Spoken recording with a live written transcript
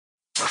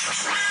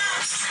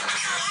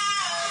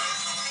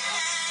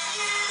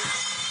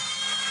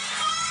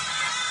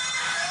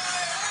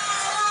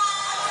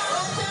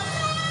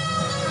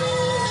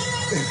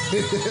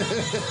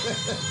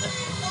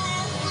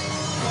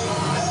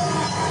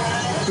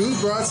Two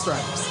broad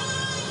stripes.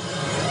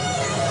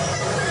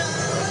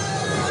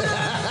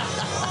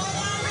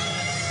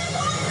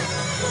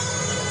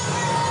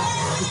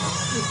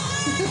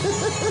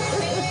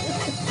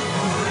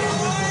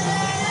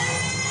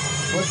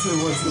 One,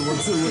 two.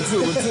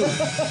 One, two.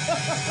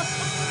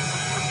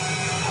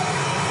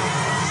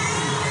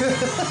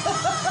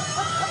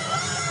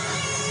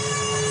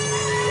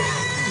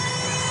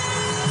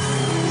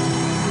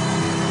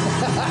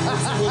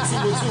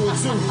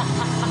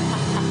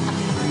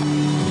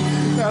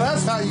 Now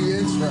that's how you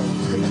intro.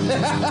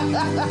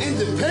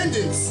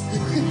 Independence.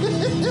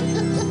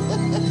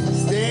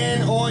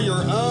 Stand on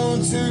your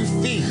own 2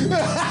 feet.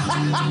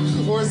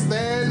 Or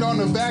stand on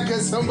the back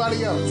of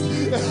somebody else.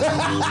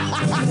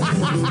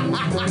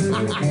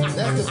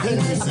 That's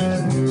dependency.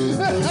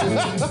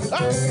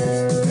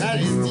 That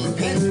is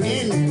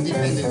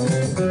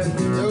independence.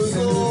 Those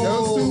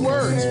 2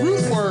 words,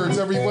 root words,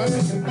 everyone.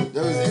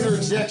 Those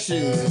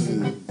interjections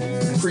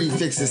and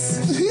prefixes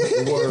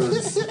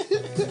words.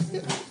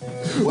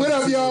 What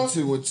up, y'all?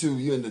 1, 2.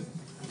 You're in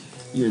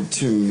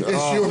tune.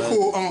 It's your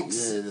cool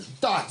unks. Yeah, the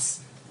thoughts,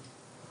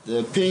 the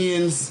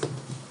opinions,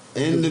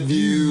 and the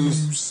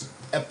views.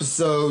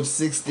 Episode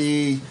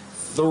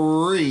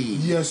 63.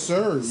 Yes,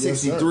 sir.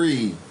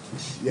 63.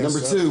 Yes, Number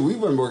sir. 2. We've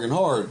been working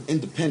hard.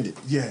 Independent.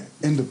 Yeah,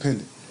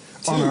 independent.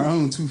 On our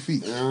own 2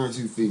 feet. On our own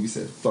 2 feet. We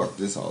said, fuck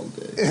this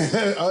holiday.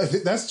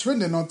 That's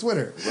trending on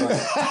Twitter. Right.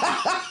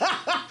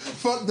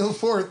 Fuck the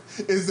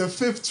 4th is the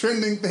 5th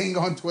trending thing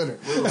on Twitter.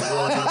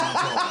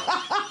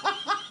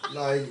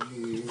 Like,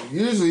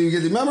 usually you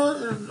get,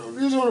 remember,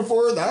 usually on the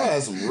 4th, I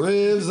had some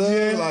ribs.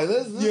 Like,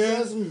 let's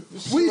have some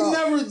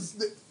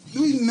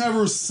We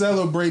never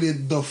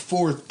celebrated the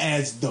 4th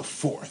as the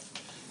 4th.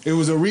 It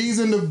was a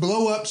reason to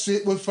blow up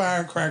shit with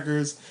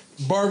firecrackers,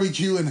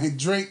 barbecue, and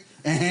drink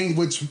and hang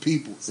with your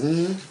peoples.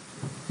 Mm-hmm.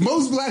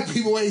 Most black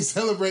people ain't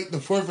celebrate the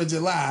 4th of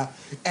July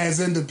as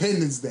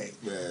Independence Day.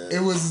 Yeah.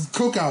 It was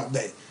Cookout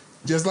Day,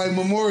 just like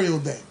Memorial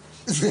Day.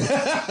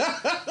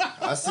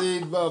 I see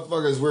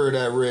motherfuckers wear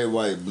that red,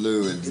 white,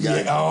 blue, and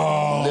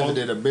got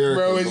living in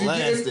America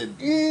blasted.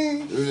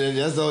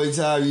 That's the only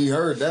time you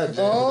heard that.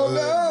 The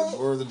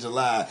 4th of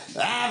July.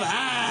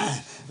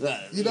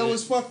 You know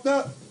what's fucked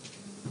up?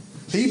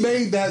 He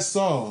made that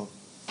song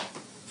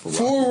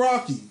for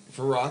Rocky.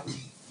 For Rocky.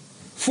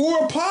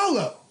 For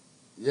Apollo.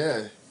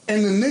 Yeah.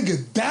 And the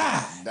nigga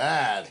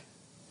died.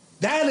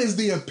 That is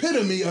the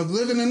epitome of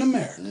living in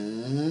America.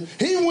 Mm-hmm.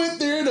 He went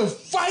there to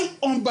fight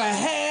on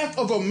behalf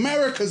of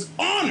America's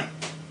honor.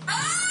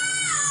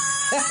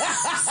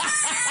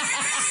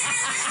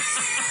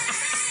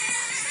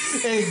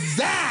 And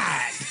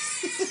died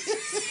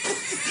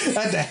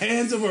at the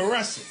hands of a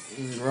Russian.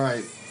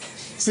 Right.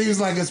 Seems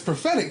like it's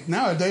prophetic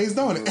nowadays,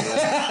 don't it?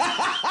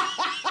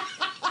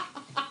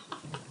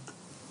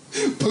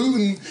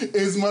 Putin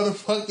is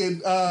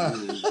motherfucking.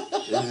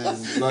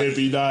 If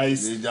he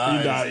dies, he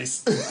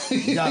dies.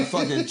 You got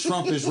fucking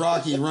Trumpish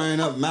Rocky running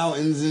up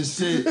mountains and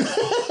shit.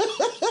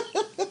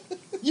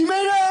 You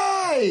may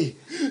die.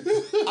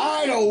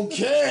 I don't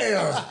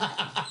care.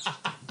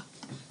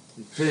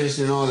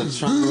 Finishing all the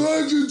Trump.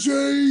 I can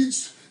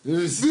change.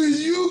 Then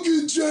you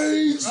can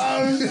change.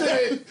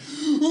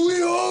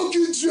 We all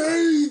can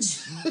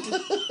change.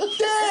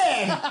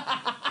 Damn.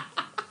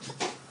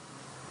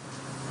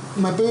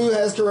 My boo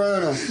has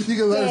corona. You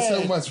can learn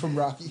so much from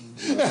Rocky.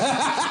 I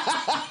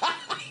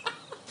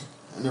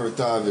never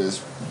thought of it as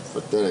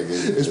pathetic.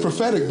 It's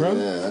prophetic, bro.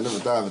 Yeah, I never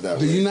thought of it that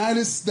The way.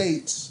 United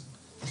States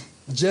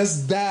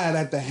just died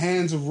at the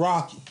hands of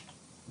Rocky.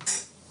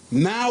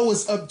 Now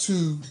it's up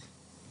to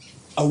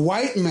a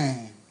white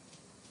man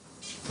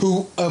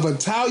who of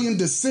Italian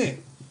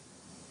descent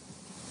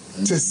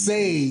to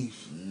save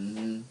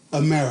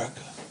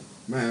America.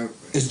 Man,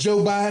 Is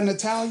Joe Biden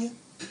Italian?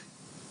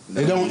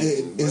 They don't.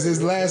 Is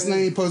his last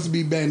name supposed to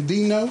be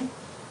Bandino?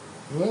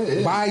 what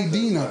is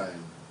Bidino.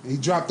 He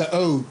dropped the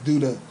O due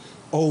to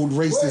old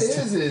What racist.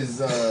 is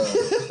his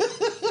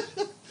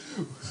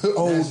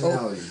old,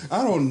 nationality?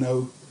 I don't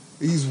know.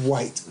 He's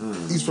white.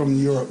 He's from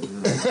Europe.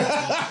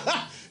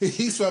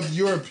 He's of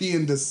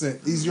European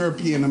descent. He's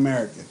European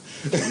American.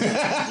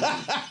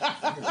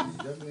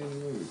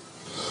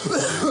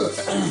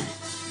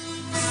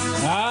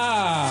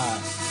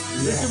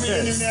 This could be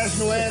the new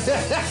national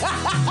anthem.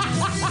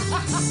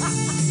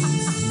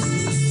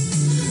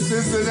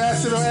 This is the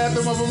national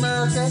anthem of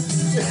America.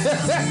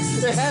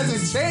 It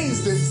hasn't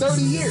changed in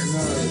 30 years.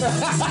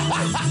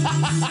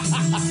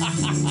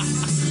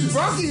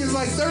 Rocky is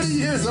like 30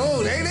 years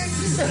old, ain't it?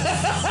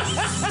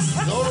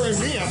 Older than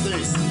me, I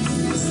think.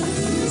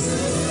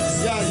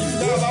 Yeah,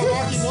 you know about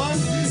Rocky 1?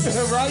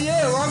 Right,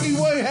 yeah, Rocky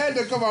 1 had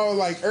to come out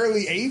like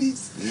early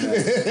 80s,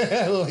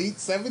 late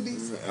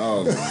 70s.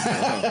 Oh,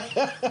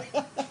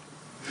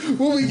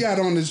 What we got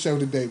on the show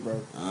today, bro?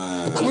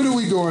 What are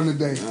we doing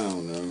today? I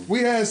don't know.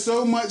 We had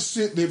so much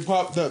shit that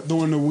popped up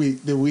during the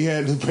week that we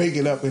had to break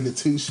it up into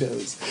 2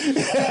 shows.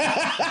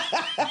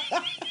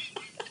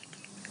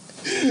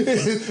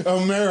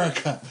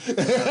 America.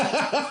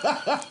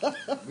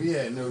 We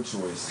had no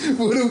choice.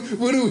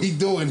 What are we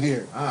doing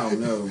here? I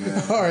don't know,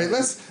 man. All right,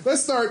 let's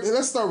start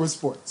with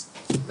sports.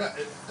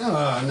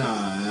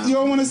 Nah. You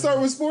don't want to start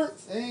with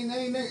sports? Ain't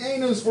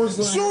no sports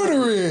going on. Sure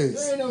there is.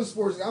 There ain't no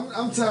sports.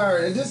 I'm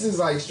tired. And this is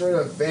like straight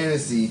up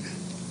fantasy.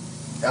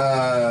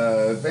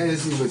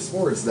 Fantasy with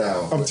sports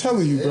now. I'm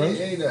telling you, bro.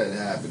 Ain't nothing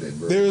happening,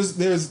 bro. There's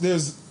There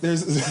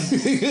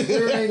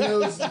ain't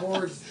no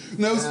sports.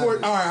 No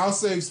sport. All right, I'll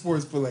save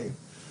sports for later.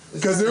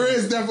 Because there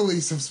is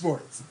definitely some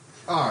sports.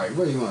 All right,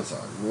 what do you want to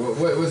talk about?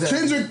 What's that?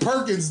 Kendrick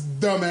Perkins,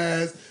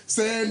 dumbass,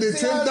 saying that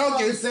Tim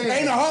Duncan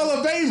ain't a Hall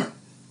of Famer.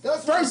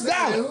 That's first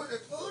down. Who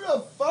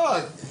the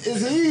fuck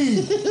is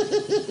he?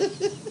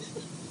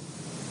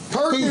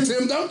 Perkins? Who,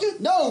 Tim Duncan?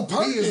 No,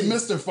 Perkins. He is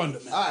Mr.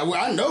 Fundamental.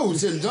 I know who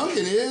Tim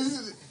Duncan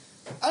is.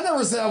 I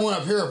never said I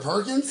want a pair of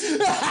Perkins.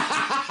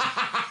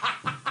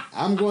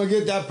 I'm going to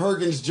get that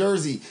Perkins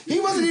jersey. He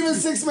wasn't even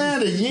 6th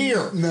man of the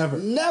year.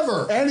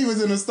 Never. And he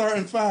was in the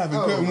starting 5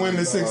 and couldn't win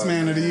the 6th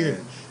man of the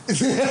year.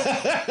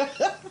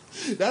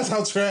 That's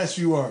how trash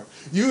you are.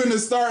 You in the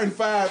starting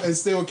 5 and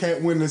still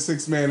can't win the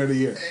 6th man of the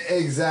year.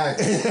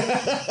 Exactly.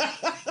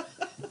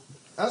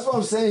 That's what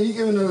I'm saying. You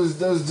giving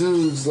those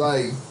dudes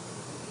like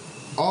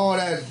all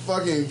that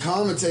fucking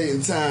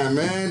commentating time,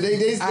 man.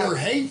 They're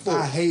hateful.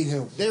 I hate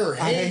him. They're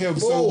hateful. I hate him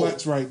so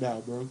much right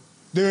now, bro.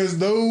 There is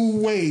no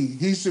way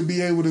he should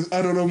be able to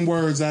utter them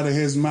words out of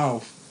his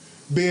mouth,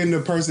 being the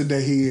person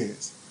that he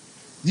is.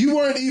 You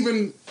weren't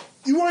even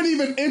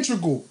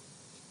integral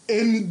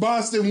in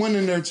Boston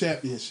winning their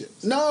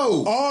championships.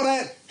 No. All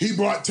that, he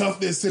brought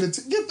toughness to the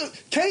team.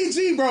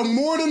 KG brought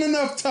more than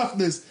enough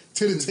toughness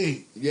to the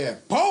team.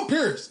 Yeah.All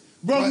Pierce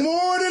brought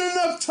more than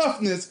enough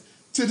toughness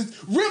to the...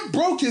 Rip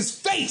broke his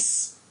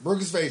face.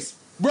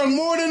 Brought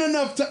more than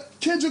enough...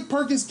 Kendrick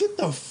Perkins, get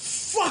the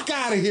fuck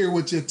out of here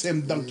with your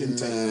Tim Duncan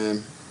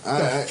team.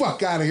 The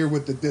fuck out of here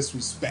with the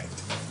disrespect.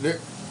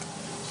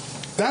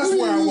 That's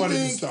where I wanted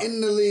to start.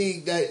 In the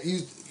league that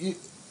you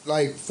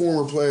like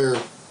former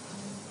player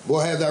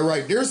will have that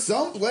right. There's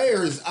some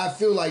players I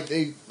feel like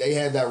they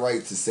have that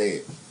right to say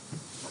it.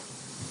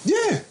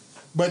 Yeah,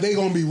 but they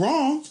gonna be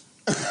wrong.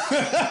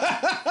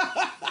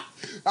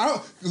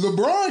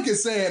 LeBron can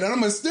say it, and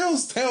I'm gonna still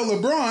tell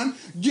LeBron,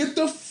 get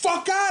the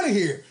fuck out of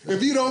here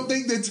if you don't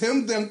think that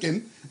Tim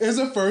Duncan is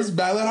a first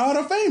ballot Hall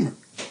of Famer.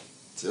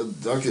 Tim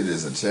Duncan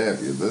is a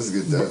champion. Let's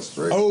get that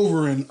straight.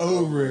 Over and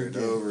over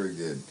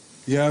again.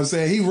 You know what I'm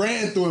saying? He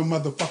ran through a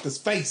motherfucker's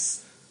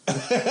face.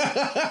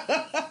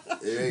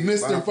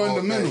 Mr.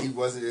 Fundamental. He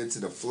wasn't into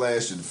the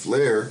flash and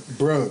flare.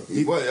 Bro.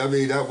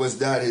 That was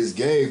not his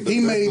game. But he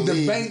made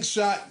the bank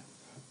shot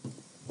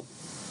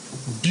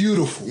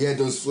beautiful. He had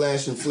those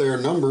flash and flare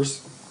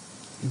numbers.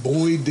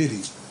 Boy, did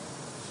he.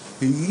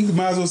 You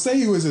might as well say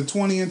he was a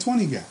 20 and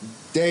 20 guy.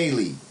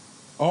 Daily.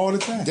 All the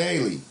time.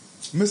 Daily.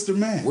 Mr.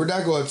 Man. We're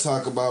not going to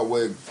talk about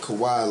what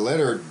Kawhi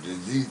Leonard...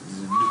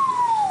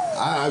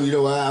 I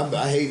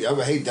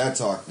hate that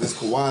talk. This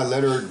Kawhi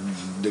Leonard,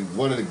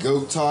 one of the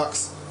GOAT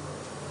talks.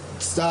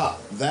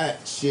 Stop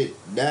that shit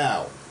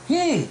now.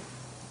 We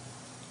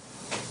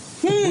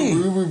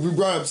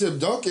brought up Tim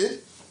Duncan,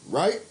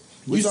 right?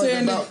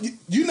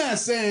 You're not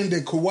saying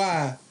that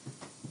Kawhi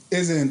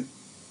isn't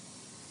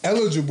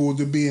eligible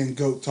to be in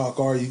GOAT talk,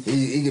 are you?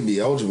 He can be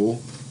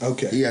eligible.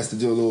 Okay. He has to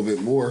do a little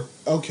bit more.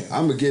 Okay.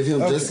 I'm going to give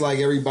him just like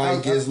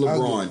everybody gives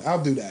LeBron.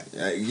 I'll do that.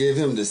 Give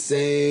him the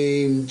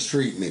same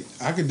treatment.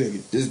 I can dig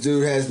it. This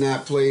dude has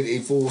not played a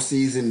full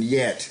season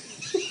yet.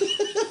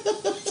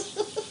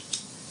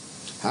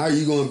 How are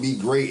you going to be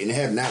great and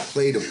have not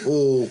played a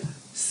full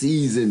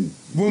season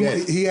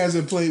yet? He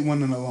hasn't played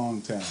one in a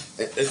long time.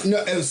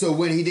 No, so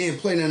when he didn't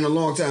play in a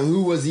long time,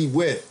 who was he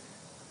with?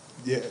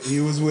 Yeah,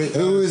 he was with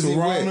Toronto. He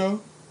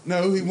with?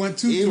 No, he went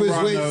to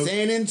Toronto. He was with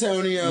San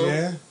Antonio.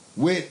 Yeah.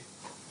 With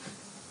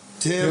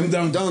Tim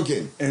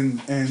Duncan.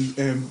 And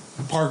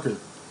Parker.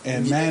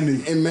 And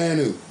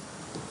Manu.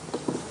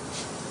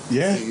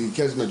 Yeah. You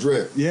catch my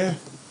drift. Yeah.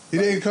 He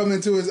didn't come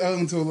into his own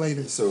until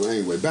later. So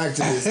anyway, back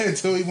to this.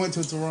 Until he went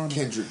to Toronto.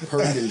 Kendrick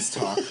Perkins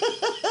talk.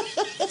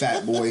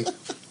 Fat boy.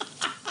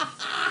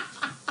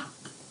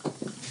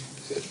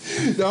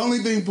 The only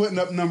thing putting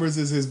up numbers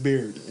is his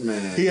beard.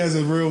 Man. He has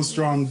a real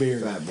strong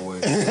beard. Fat boy.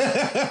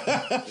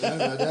 That's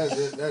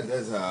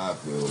how I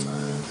feel,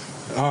 man.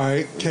 All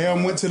right,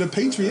 Cam went to the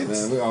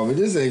Patriots. Man,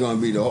 this ain't gonna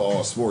be the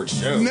all sports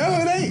show. No,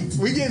 it ain't.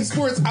 We getting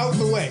sports out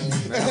the way.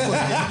 Man, I want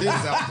to get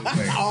this out the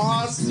way.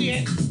 Oh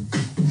shit!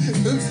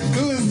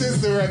 Who is this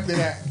directed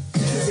at?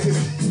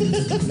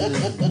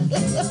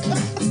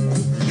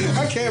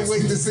 I can't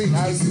wait to see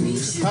how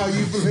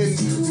you blend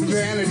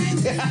vanity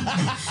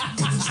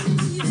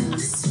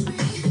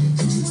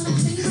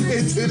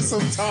into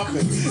some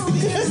topic.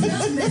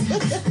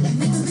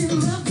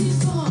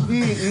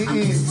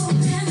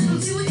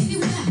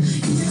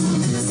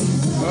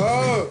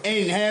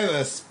 and have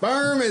a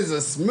sperm as a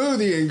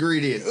smoothie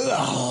ingredient.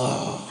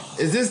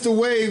 Is this the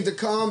wave to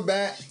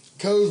combat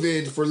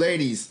COVID for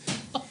ladies?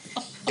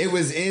 It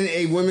was in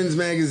a women's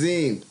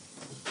magazine.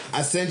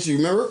 I sent you,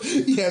 remember?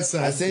 Yes,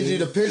 I sent you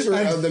the picture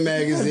of the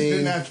magazine. I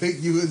did not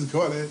think you was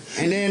going to.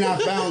 And then I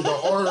found the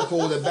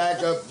article to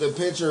back up the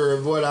picture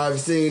of what I've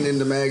seen in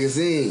the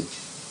magazine.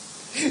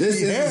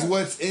 This is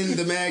what's in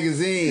the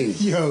magazine.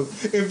 Yo,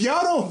 if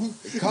y'all don't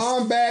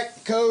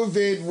combat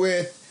COVID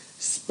with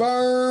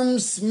sperm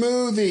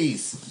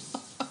smoothies.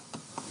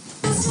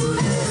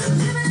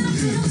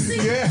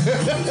 Yeah.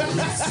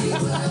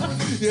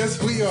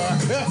 Yes, we are.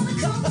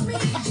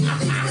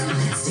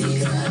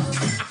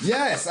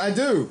 Yes, I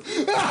do.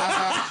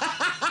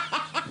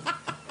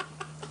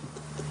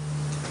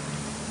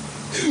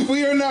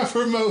 We are not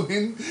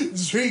promoting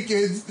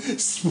drinking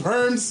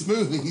sperm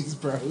smoothies,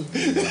 bro.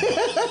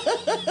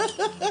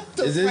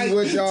 Is this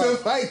what y'all... To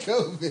fight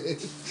COVID.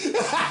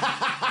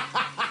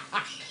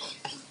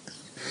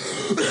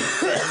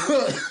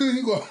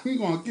 you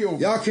gonna kill me.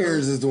 Y'all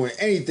Karens is doing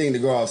anything to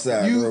go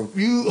outside, bro.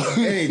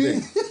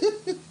 Anything.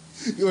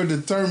 You're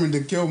determined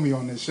to kill me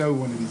on this show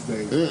one of these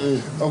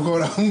days. I'm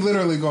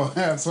literally gonna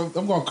have some.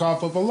 I'm gonna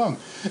cough up a lung.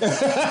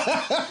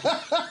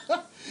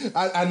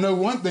 I know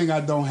one thing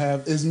I don't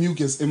have is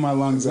mucus in my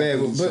lungs.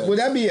 Man, but would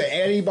that be an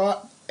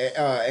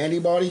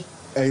antibody?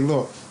 Hey,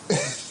 look.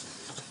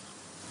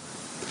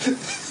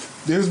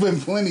 There's been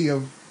plenty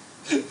of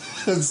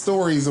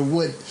stories of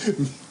what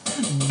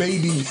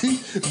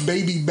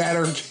baby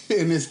batter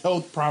and his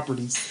health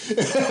properties.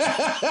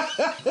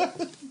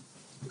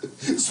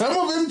 Some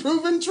of them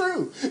proven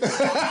true.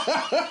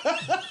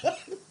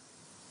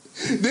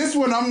 This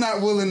one I'm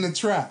not willing to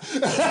try.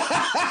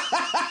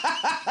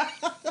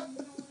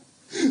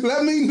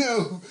 Let me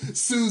know,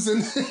 Susan.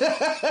 As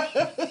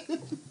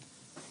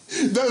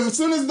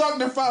soon as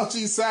Dr.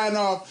 Fauci sign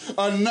off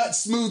on nut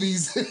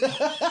smoothies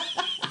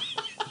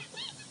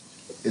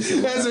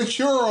as a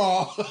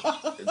cure-all,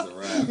 it's a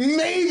wrap.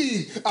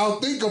 Maybe I'll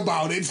think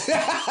about it.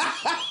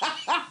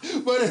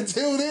 But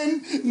until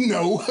then,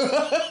 no.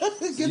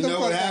 Get you the know fuck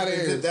what out happens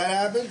of here. if that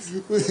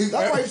happens?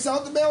 That wipes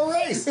out the Bell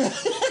race.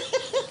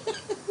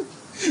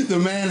 The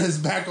man is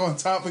back on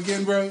top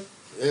again, bro.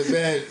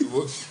 Man,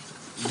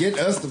 get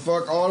us the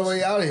fuck all the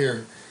way out of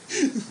here.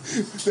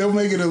 They'll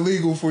make it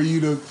illegal for you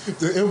to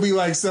it'll be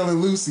like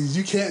selling Lucy's.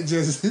 You can't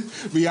just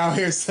be out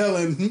here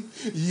selling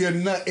your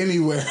nut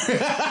anywhere.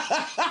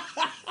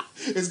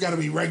 It's got to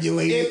be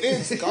regulated.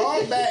 If it's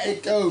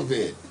combating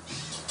COVID,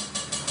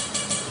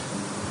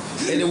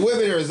 and the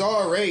women are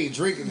already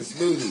drinking the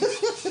smoothies,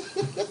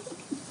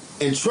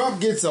 and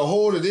Trump gets a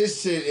hold of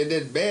this shit and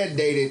then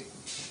mandated,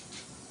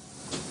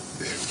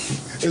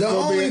 the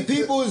only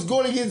people who's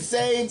going to get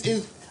saved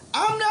is,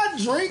 I'm not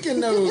drinking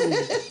no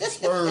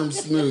sperm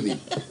smoothie.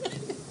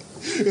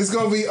 It's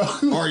going to be...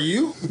 Are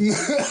you?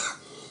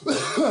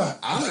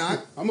 I'm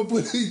not. I'm going to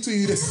put it to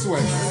you this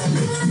way.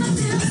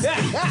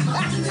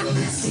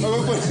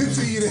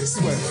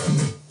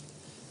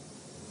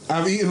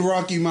 I've eaten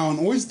Rocky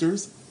Mountain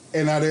oysters,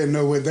 and I didn't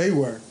know what they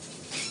were.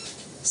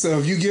 So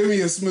if you give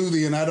me a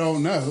smoothie and I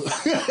don't know,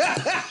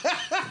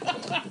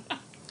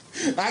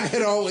 I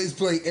can always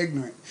play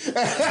ignorant.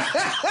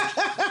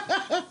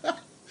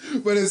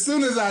 But as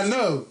soon as I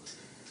know,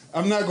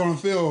 I'm not going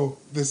to feel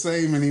the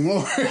same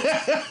anymore.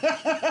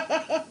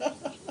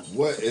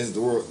 What is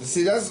the world?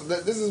 See, that's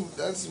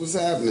what's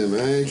happening,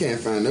 man. You can't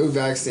find no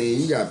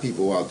vaccine. You got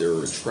people out there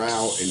with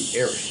trial and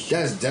error.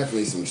 That's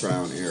definitely some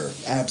trial and error.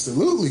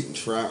 Absolutely.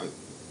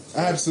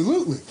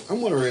 Absolutely.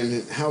 I'm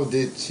wondering, how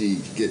did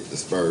she get the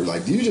sperm?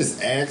 Like, do you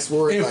just ask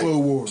for it?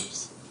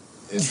 InfoWars.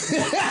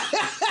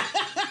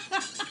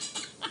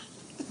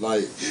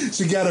 Like,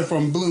 she got it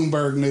from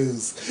Bloomberg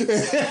News.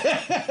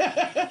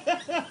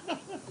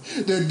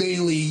 The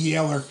Daily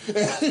Yeller.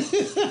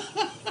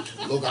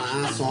 Look,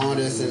 I saw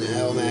this in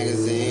Elle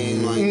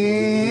magazine. Like,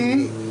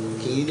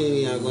 can you do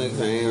me a quick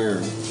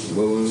favor?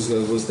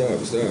 What's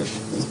that?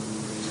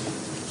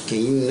 Can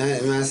you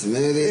nut my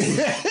smoothie?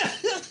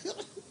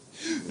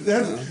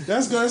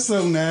 That's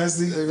so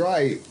nasty.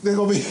 Right. They're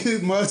gonna be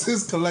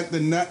mothers collect the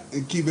nut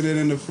and keeping it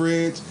in the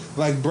fridge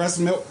like breast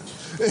milk.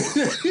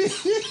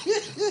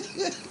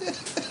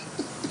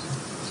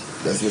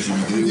 That's what you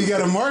do. You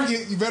gotta mark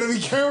it. You better be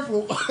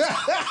careful.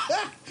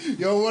 You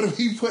don't want to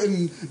be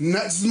putting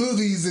nut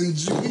smoothies in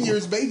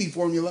Junior's baby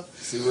formula.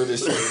 See where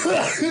this is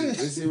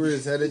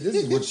headed? This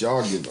is what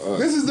y'all give us.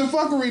 This is the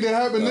fuckery that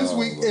happened this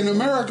week in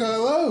America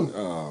alone.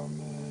 Oh,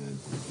 man.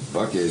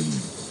 Fucking...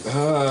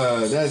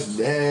 that's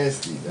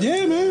nasty.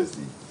 Yeah, man.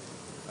 Nasty.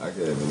 I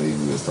couldn't believe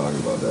we was talking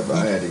about that, but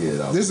I had to get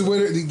it out. This is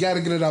where you got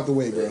to get it out the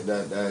way, bro.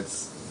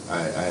 I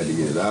had to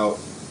get it out.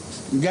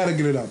 You got to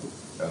get it out.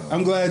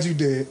 I'm glad you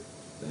did.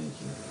 Thank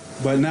you.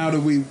 But now that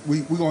we're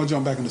going to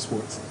jump back into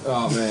sports.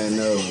 Oh, man,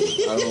 no.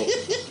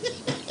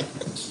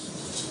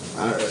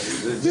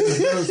 There's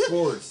no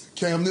sports.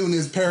 Cam Newton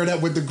is paired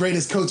up with the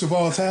greatest coach of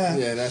all time.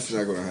 Yeah, that's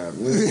not going to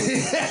happen.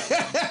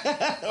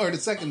 Or the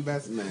second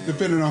best, man.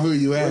 Depending on who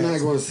you ask. We're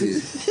not going to see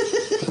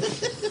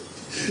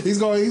it. He's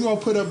gonna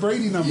put up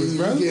Brady numbers,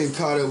 bro. You getting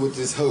caught up with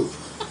this hope.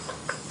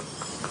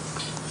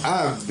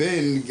 I've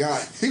been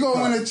got. He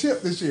gonna win a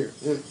chip this year.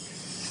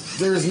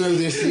 There's no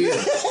this year.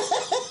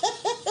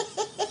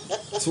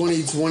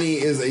 2020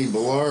 is a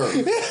blur.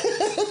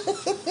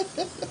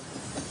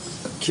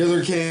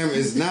 Killer Cam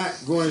is not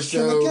going to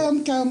show.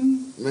 Killer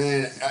Cam.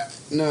 Man,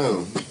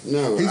 no.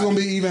 He's going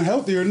to be even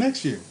healthier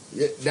next year.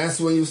 Yeah, that's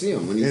when you see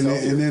him. When he's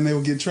and then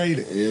they'll get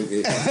traded.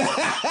 He's signed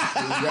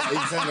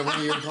a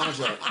 1-year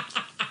contract.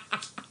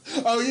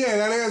 Oh yeah,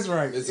 that is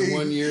right. It's a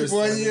 1 year.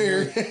 1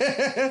 year.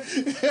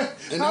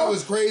 And that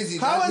was crazy.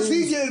 How is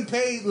he getting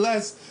paid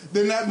less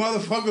than that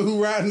motherfucker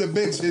who riding the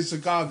bench in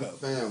Chicago?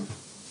 Fam,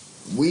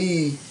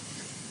 we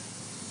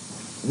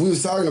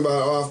was talking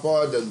about off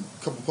pod a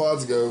couple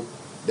pods ago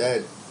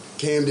that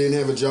Cam didn't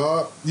have a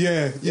job.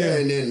 Yeah.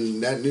 And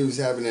then that news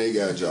happened that he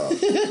got a job.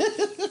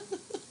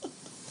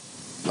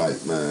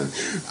 Like, man,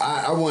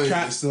 I want.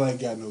 Cap still ain't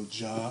got no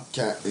job.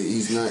 Cap,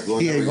 he's not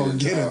going. He ain't gonna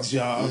get a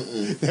job.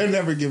 They'll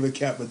never give a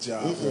Cap a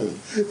job.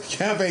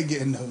 Cap ain't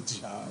getting no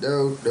job.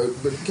 No,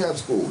 but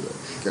Cap's cool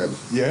though.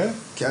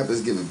 Cap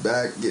is giving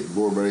back. Get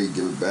more money,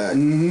 give it back.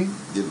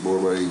 Get more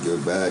money, give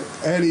it back.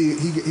 And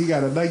he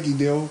got a Nike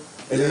deal,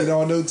 and ain't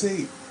on no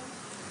team.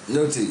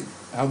 No team.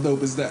 How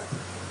dope is that?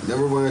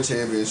 Never won a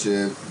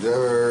championship.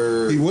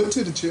 Never. He went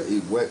to the chip. He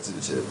went to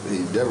the chip. He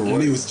never won.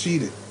 And he was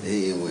cheated.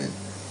 He didn't win.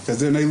 Because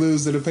then they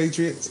lose to the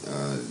Patriots?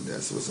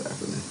 That's what's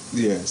happening.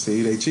 Yeah,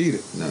 see, they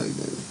cheated. No, he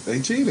didn't.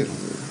 They cheated.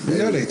 You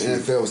know they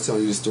cheated. NFL was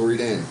telling you the story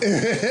then.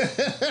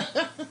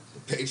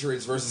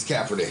 Patriots versus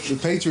Kaepernick. The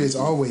Patriots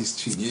always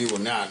cheat. You will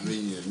not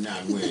win. You will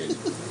not win.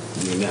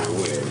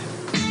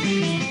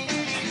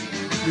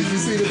 Did you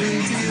see the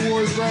BET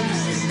Awards, bro?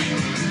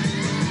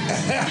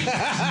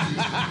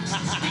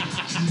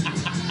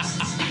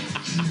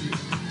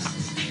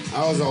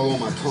 I was all on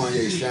my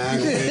Kanye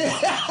shine.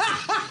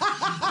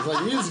 It's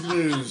like music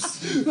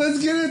news. Let's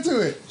get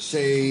into it.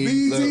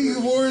 Shade. BET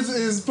Awards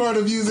is part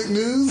of music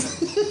news.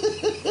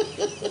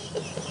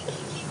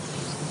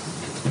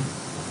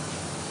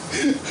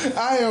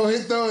 I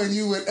am throwing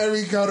you with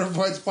every counter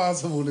punch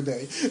possible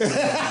today.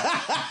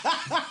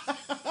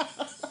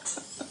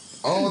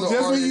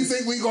 Just when you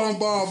think we gonna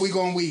bomb, we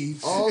gonna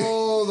weave.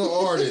 All the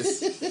artists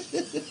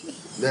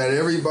that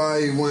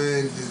everybody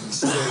went and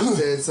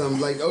said something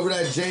like over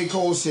that J.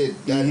 Cole shit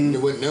that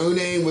what No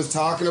Name was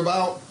talking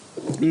about.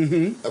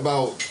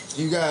 About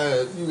you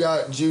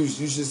got juice,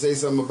 you should say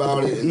something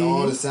about it, and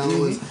all the sound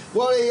ones.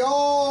 Well, they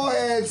all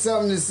had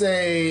something to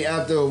say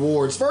at the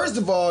awards. First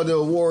of all, the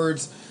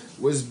awards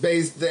was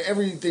based.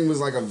 Everything was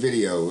like a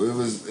video. It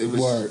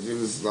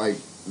was like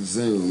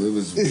Zoom. It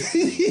was.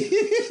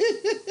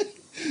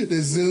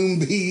 The Zoom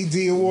BET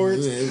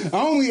Awards. Yeah.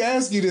 I only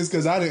ask you this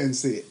because I didn't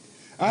see it.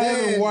 I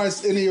haven't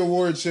watched any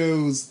award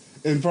shows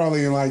in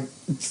probably in like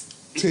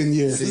 10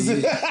 years.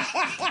 See,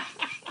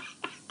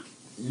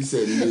 you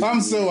said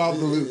I'm so out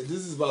the loop. This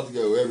is about to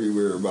go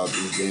everywhere about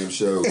this damn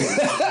show.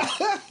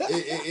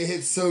 It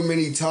hits so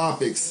many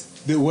topics.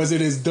 Was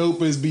it as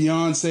dope as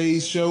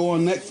Beyonce's show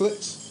on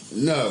Netflix?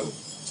 No.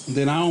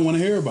 Then I don't want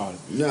to hear about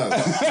it. No.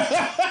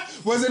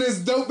 Was it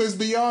as dope as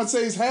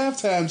Beyonce's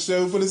halftime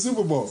show for the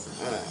Super Bowl?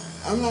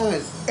 I'm not. I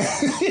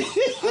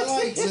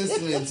like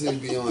listening to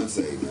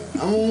Beyonce,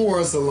 man. I'm more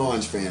a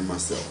Solange fan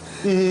myself.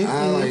 I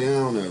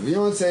don't know.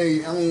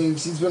 Beyonce, I mean,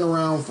 she's been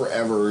around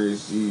forever.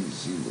 She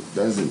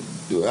doesn't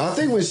do it. I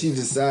think when she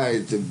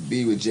decided to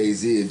be with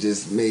Jay-Z, it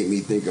just made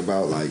me think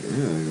about, like,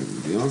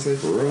 Beyonce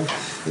for real?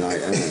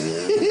 Like,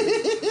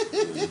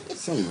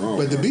 something wrong.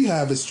 But the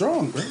Beehive is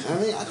strong, bro. I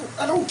mean,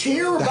 I don't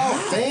care about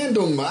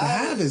fandom. The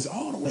Hive is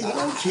all the way. I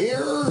don't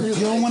care. You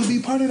don't want to be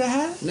part of the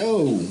Hive?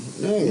 No. You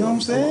know what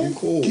I'm saying? I'm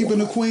cool. Keeping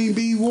the Queen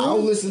Bee warm. I'll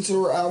listen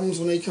to her albums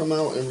when they come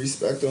out and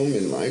respect them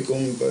and like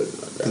them, but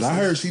I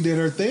heard she did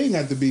her thing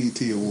at the BET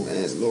Awards.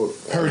 Man, look,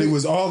 heard it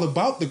was all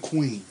about the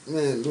Queen.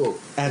 Man, look,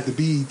 at the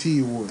BET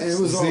Awards. And it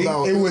was all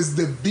about. It was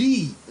the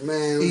BET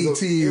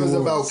Awards. It was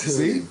about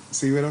Coon.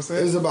 See what I'm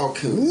saying? It was about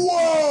Coon.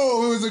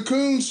 Whoa! It was a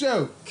Coon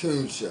show.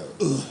 Coon show.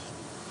 Ugh.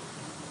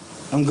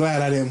 I'm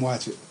glad I didn't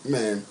watch it.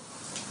 Man.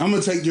 I'm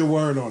going to take your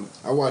word on it.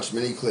 I watched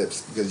many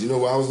clips because you know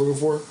what I was looking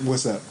for?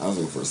 What's up? I was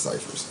looking for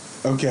ciphers.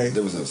 Okay.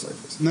 There was no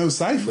ciphers. No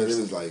ciphers? But it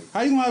was like...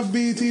 How you going to have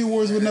BET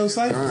Awards with no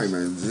ciphers? All right,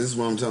 man. This is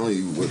what I'm telling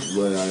you,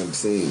 what I'm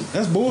seeing.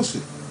 That's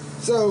bullshit.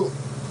 So,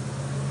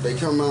 they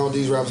come out,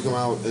 these rappers come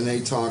out, and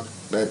they talk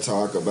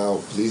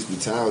about police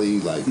brutality,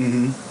 like,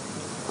 I'm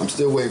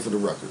still waiting for the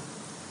record.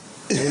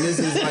 And this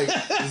is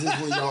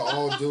when y'all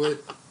all do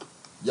it.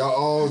 Y'all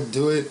all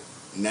do it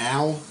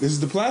now. This is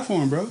the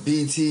platform, bro.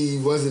 BT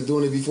wasn't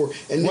doing it before.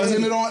 And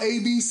wasn't it on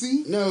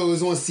ABC? No, it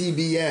was on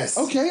CBS.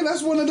 Okay,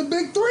 that's one of the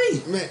big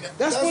three. Man,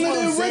 that's one of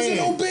the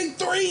original big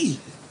three.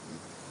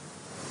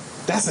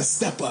 That's a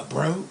step up,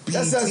 bro.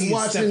 That's us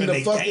watching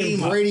the fucking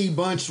Brady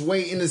Bunch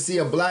waiting to see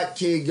a black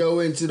kid go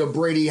into the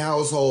Brady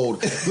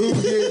household.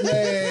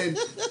 Man.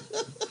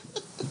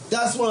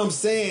 That's what I'm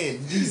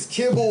saying. These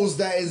kibbles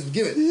that is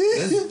given.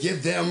 Let's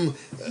give them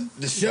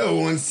the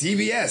show on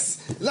CBS.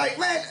 Like,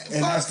 man,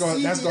 and that's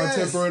gonna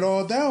temper it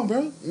all down,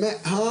 bro. Man,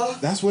 huh?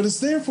 That's what it's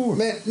there for.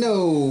 Man,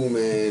 no,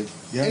 man.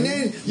 Yeah, and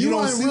then you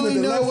don't see really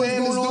what the left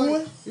hand is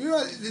doing. You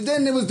know,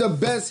 then it was the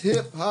best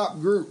hip hop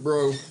group,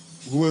 bro.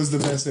 Who was the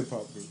best hip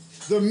hop group?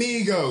 The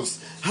Migos.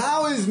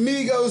 How is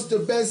Migos the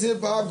best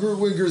hip hop group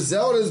when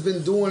Griselda's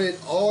been doing it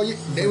all year?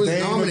 They was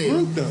nominated.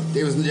 Group, though.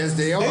 Yes,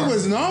 they are. They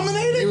was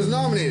nominated. They was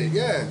nominated.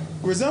 Yeah.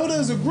 Griselda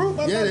is a group.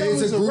 I yeah,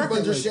 it's a group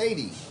under label.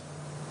 Shady.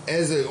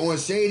 On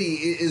Shady,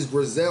 it is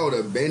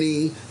Griselda,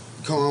 Benny,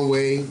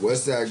 Conway,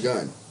 Westside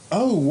Gunn.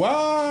 Oh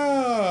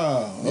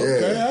wow! Yeah.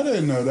 Okay, I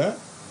didn't know that.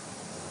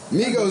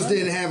 Migos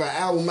didn't have an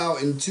album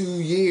out in 2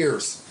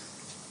 years.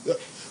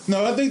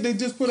 No, I think they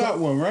just put out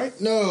one, right?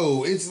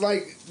 No, it's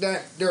like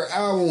that. Their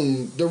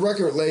album, the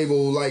record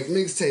label, like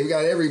mixtape,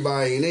 got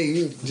everybody, and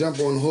they jump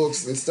on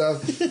hooks and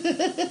stuff.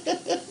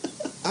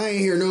 I ain't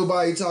hear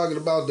nobody talking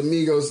about the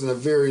Migos in a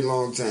very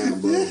long time,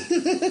 bro.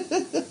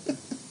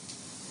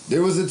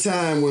 There was a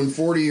time when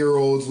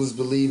 40-year-olds was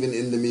believing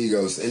in the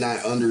Migos, and I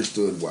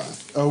understood why.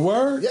 A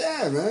word?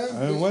 Yeah,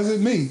 man. It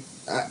wasn't me.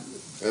 A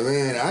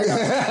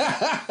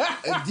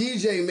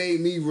DJ made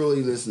me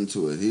really listen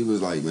to it. He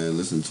was like, man,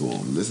 listen to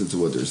them. Listen to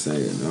what they're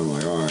saying. And I'm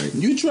like, all right.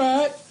 You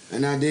tried.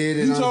 And I did.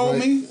 And you told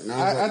me.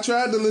 I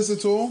tried to listen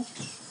to them.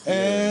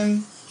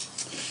 And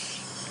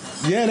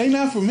yeah, they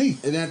not for me.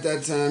 And at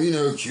that time, you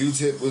know,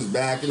 Q-Tip was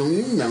backing them.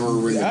 You remember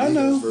when the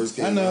Migos first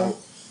came out?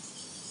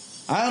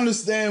 I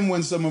understand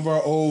when some of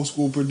our old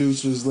school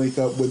producers link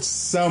up with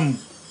some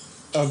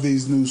of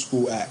these new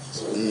school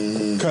acts.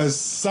 Because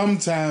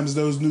sometimes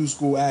those new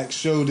school acts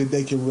show that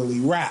they can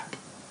really rap.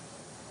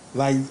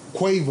 Like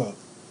Quavo.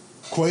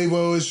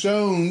 Quavo has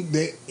shown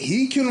that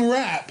he can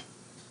rap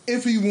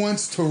if he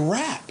wants to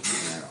rap.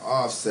 Man,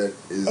 Offset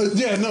is...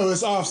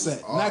 it's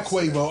Offset. Not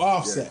Quavo,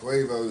 Offset. Yeah,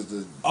 Quavo is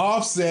the...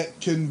 Offset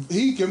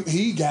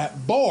he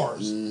got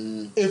bars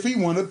if he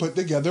want to put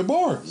together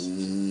bars.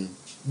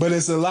 But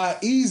it's a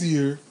lot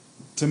easier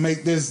to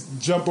make this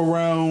jump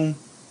around,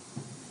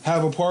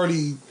 have a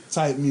party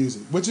type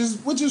music, which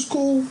is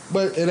cool,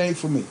 but it ain't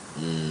for me.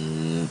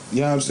 You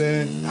know what I'm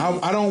saying?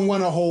 I don't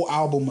want a whole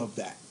album of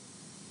that.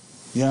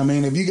 You know what I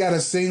mean? If you got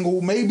a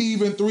single, maybe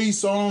even 3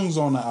 songs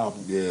on the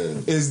album,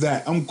 is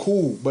that I'm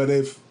cool. But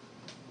if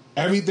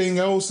everything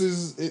else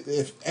is,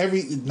 if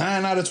every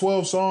 9 out of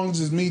 12 songs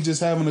is me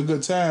just having a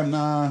good time,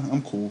 nah,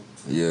 I'm cool.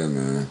 Yeah,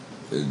 man.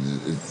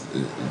 It's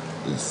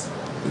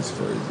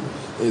crazy.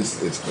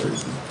 It's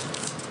crazy.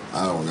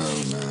 I don't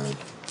know, man.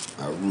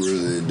 I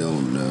really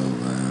don't know,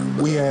 man.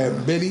 But, we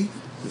had Biddy.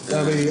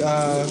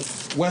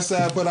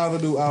 Westside put out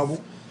a new album.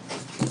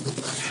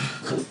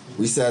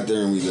 We sat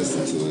there and we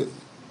listened to it.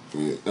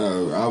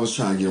 I was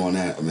trying to get on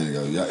that a minute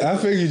ago. I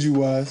figured you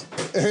was.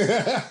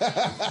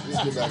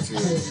 Let's get back to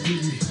it.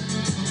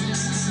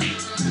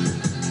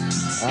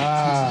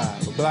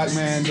 A black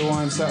man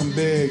doing something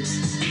big.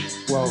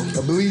 Well,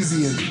 a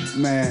Belizean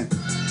man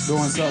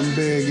doing something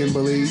big in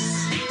Belize.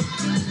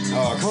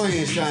 Oh, Kanye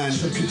and Shine.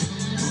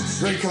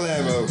 Great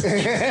collabo.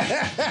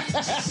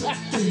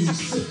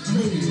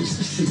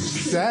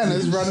 Shine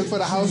is running for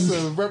the House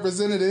of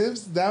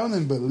Representatives down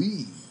in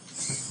Belize.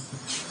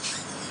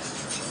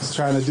 He's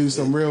trying to do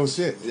some real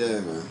shit. Yeah,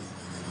 man.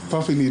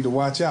 Puffy need to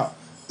watch out.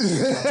 I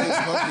think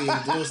Puffy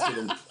endorsed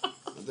him.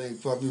 I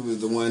think Puffy was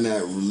the one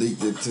that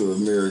leaked it to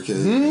America.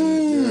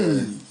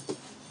 Yeah.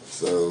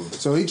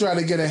 So he tried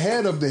to get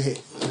ahead of the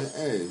hit.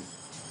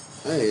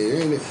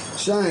 Hey,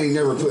 Shine ain't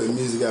never putting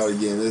music out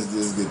again.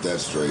 Let's get that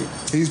straight.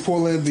 He's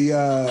pulling the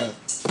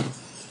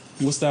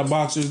what's that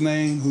boxer's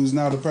name? Who's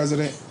now the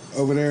president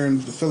over there in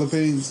the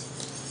Philippines?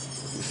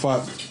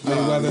 Fuck.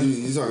 Mayweather.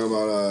 You talking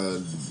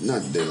about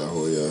not De La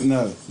Hoya?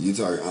 No. You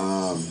talking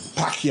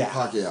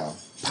Pacquiao.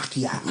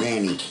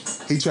 Manny.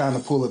 He trying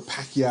to pull a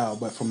Pacquiao,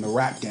 but from the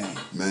rap game.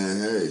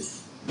 Man, hey.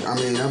 I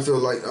feel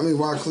like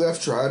Wyclef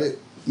tried it.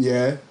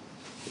 Yeah.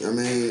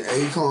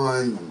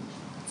 Akon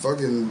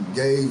fucking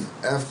gave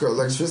Africa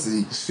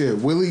electricity. Shit,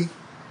 Willie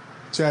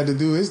tried to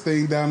do his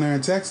thing down there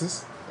in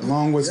Texas,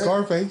 along with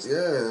Scarface.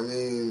 Yeah,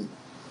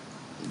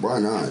 why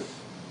not?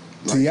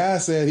 T.I.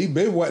 said he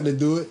been wanting to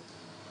do it,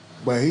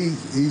 but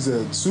he's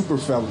a super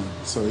felon,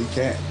 so he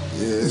can't.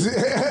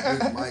 Yeah,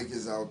 Big Mike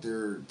is out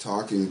there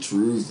talking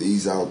truth.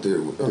 He's out there.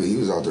 He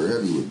was out there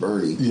heavy with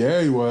Bernie. Yeah,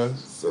 he was.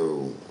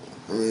 So,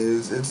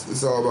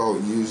 it's all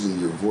about using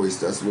your voice.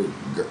 That's what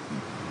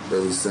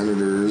those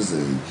senators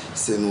and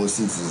sitting on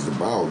seats is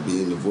about,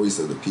 being the voice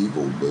of the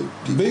people. But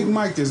Big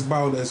Mike is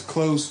about as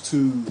close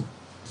to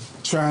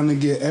trying to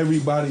get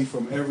everybody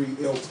from every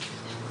ilk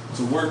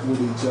to work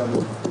with each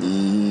other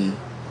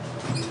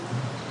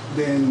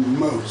than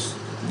most.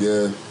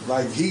 Yeah.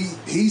 Like he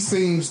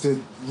seems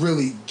to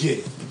really get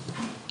it.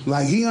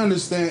 Like he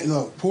understands.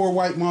 Look, poor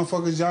white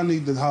motherfuckers, y'all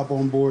need to hop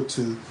on board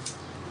too.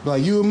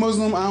 Like, you a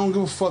Muslim? I don't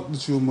give a fuck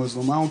that you a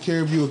Muslim. I don't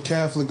care if you a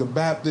Catholic, a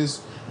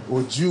Baptist,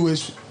 or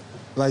Jewish.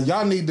 Like,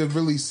 y'all need to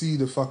really see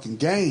the fucking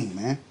game,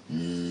 man.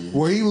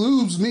 Where he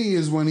loses me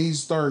is when he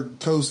start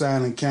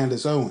co-signing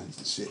Candace Owens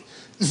and shit.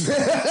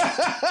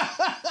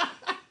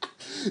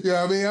 You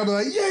know what I mean? I'm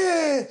like,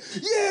 yeah,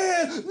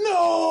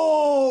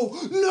 no,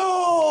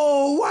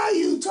 why are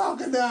you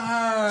talking to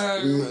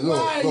her?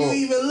 Why are you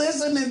even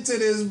listening to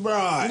this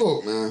broad?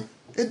 Look, man.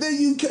 And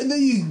then you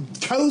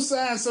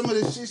co-sign some of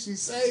the shit she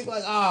say,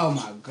 like, oh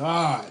my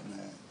God,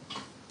 man.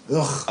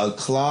 Ugh. A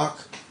clock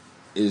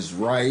is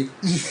right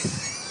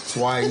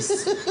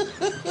twice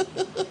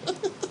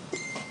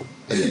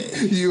a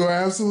day. You are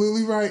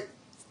absolutely right.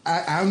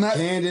 I'm not.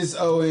 Candace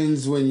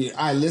Owens,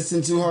 I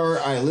listen to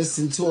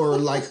her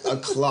like a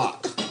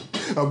clock.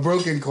 A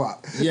broken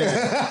clock.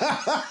 Yeah.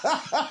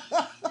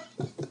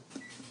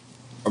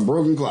 A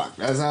broken clock.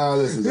 That's how I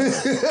listen to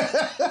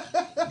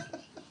her.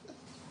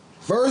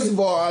 First of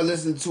all, I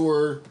listen to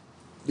her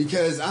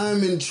because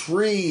I'm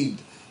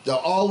intrigued to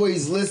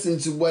always listen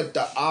to what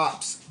the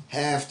ops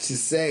have to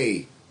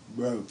say.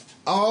 Bro.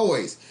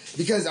 Always.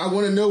 Because I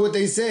want to know what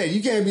they said.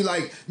 You can't be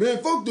like,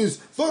 man, fuck this,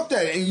 fuck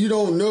that, and you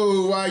don't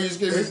know why you're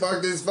screaming,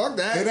 fuck this, fuck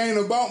that. It ain't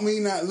about me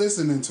not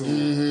listening to them.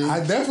 Mm-hmm. I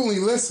definitely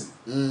listen.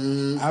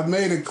 Mm-hmm. I've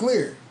made it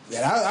clear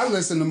that I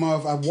listen to them.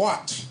 I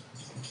watch.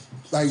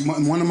 Like,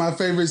 one of my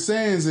favorite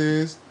sayings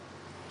is,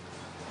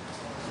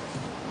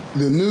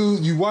 the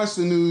news, you watch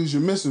the news,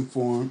 you're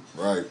misinformed.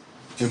 Right.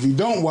 If you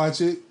don't watch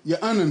it, you're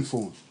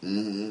uninformed.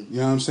 Mm-hmm. You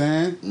know what I'm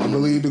saying? Mm-hmm. I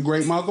believe the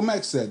great Malcolm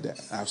X said that.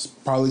 I've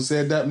probably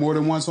said that more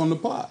than once on the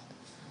pod.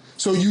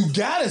 So you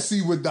gotta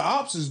see what the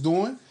ops is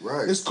doing.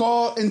 Right. It's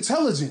called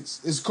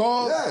intelligence. It's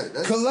called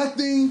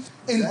collecting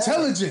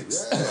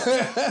intelligence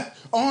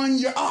on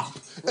your op.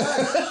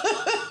 Right.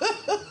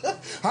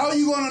 How are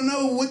you gonna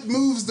know what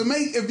moves to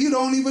make if you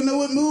don't even know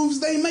what moves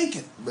they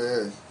making?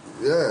 Man.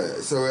 Yeah,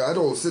 so I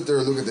don't sit there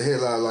and look at the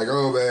headline like,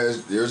 oh man,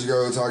 here she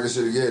go talking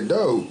shit again.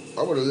 No,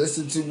 I want to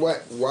listen to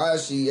why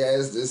she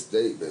has this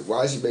statement,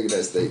 why is she making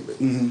that statement.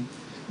 Mm-hmm.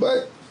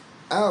 But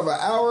out of an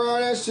hour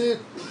on that shit,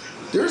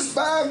 there's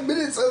 5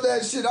 minutes of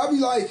that shit. I'll be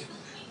like,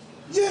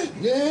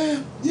 yeah.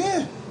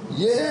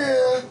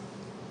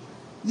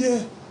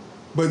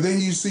 But then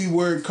you see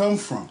where it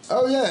comes from.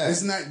 Oh yeah,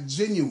 it's not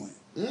genuine.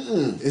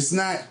 Mm-mm. It's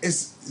not.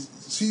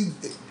 She.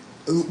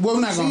 Well,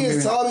 we're not gonna. She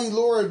is Tommy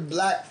Lord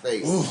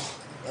blackface. Ugh.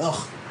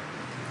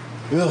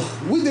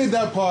 We did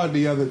that part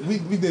we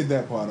did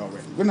that part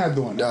already. We're not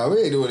doing that. No,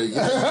 we ain't doing it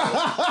again.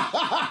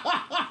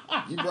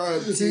 You brought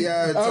up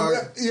T.I.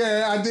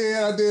 Yeah, I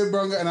did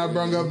bring up, and I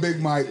brought up Big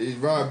Mike. You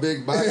brought up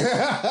Big Mike.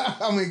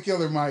 I mean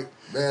Killer Mike.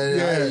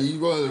 Man, you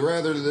would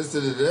rather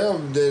listen to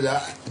them than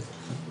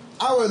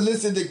I would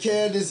listen to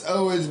Candace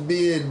Owens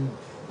being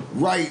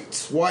right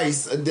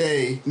twice a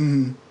day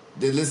than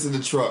listen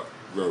to Trump,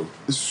 bro.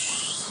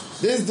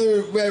 This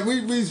dude, man,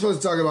 we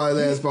supposed to talk about it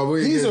last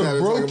part. He's a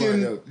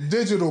broken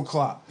digital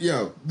clock.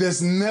 Yo.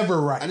 That's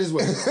never right. I just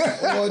went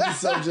on the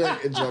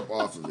subject and jump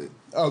off of it.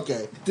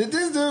 Okay. Did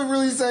this dude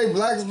really say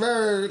blacks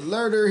learn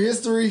their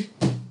history?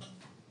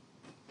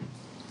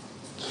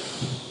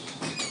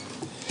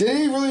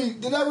 Did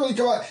that really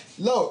come out?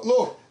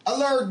 Look, I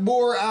learned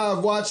more out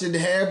of watching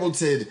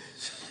Hamilton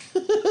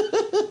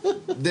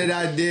than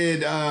I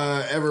did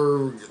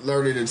ever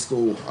learning in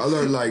school. I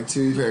learned like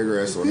 2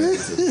 paragraphs on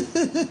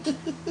Hamilton.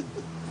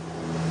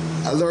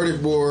 I learned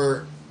it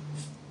more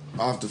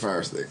off the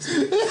fire sticks.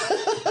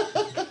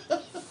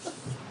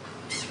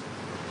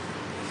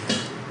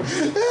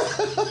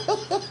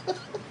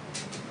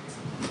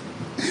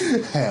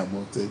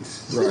 Hamilton.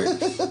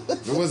 Right.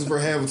 If it wasn't for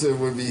Hamilton, it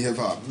would be hip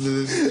hop.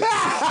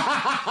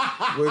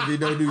 Would be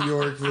no New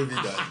York, would be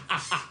done.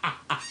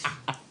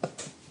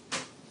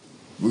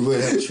 We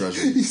would have a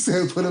treasure. You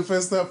said put a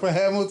fist up for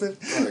Hamilton?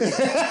 Right.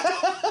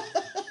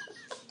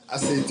 I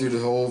see through the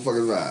whole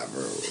fucking vibe,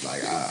 bro.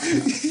 Like,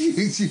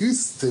 you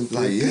stupid.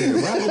 Like, yeah,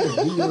 why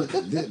did New York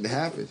didn't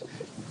happen?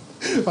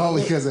 All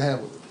because of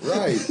Hamilton.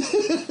 Right.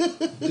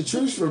 The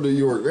truth's from New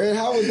York, man.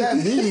 How would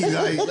that be?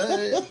 Like,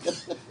 man,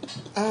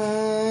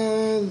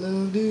 I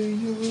love New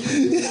York.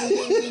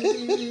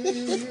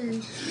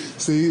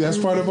 See, that's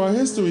part of our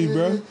history,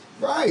 bro.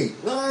 Right.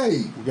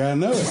 You gotta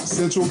know it.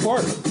 Central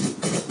Park.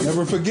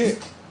 Never forget.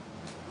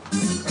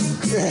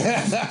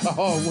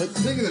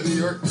 Speaking of New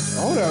York.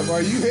 Hold up,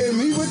 are you hitting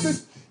me with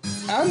this?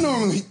 I'm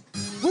normally...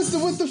 What's the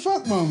what the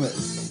fuck moment?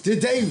 Did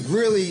they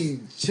really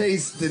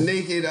chase the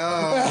naked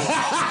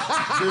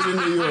dude in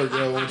New York,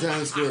 yo, on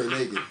Times Square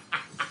naked?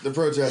 The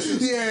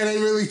protesters. Yeah, they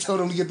really told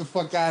him to get the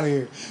fuck out of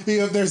here. He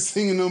up there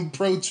singing them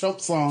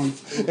pro-Trump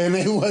songs, and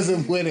they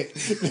wasn't with it.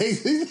 They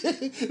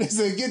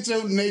said, get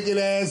your naked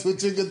ass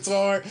with your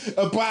guitar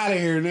up out of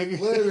here, nigga.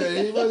 Wait a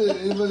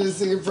minute, he wasn't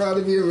singing Proud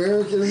to Be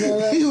American and all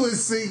that? He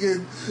was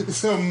singing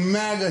some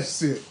MAGA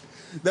shit.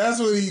 That's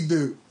what he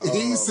do.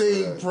 He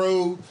sing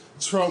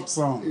pro-Trump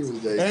songs.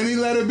 And he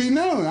let it be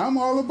known. I'm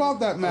all about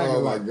that MAGA.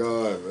 Oh, my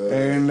God, man.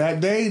 And that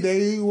day,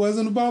 they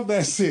wasn't about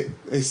that shit.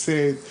 They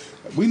said...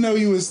 We know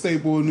you a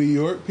staple in New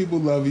York. People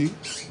love you.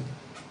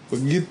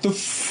 But get the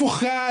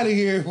fuck out of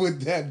here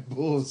with that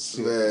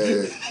bullshit.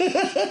 Man.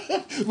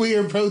 We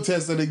are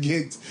protesting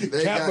against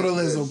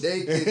capitalism.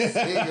 They get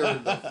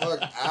Stigger the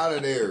fuck out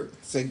of there.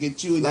 So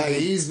get you like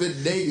he's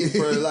been naked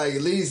for like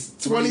at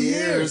least 20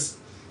 years.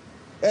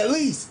 At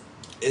least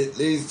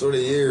 20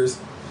 years.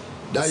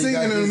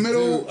 Singing in the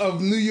middle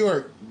of New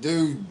York.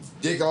 Dude,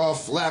 dick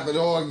off, flapping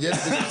on, get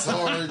the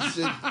guitar and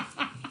shit.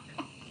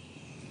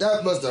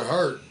 That must have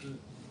hurt.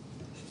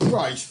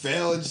 Probably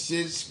fell and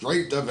shit,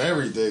 scraped up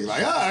everything.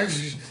 Like,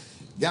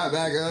 got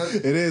back up.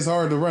 It is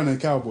hard to run in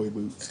cowboy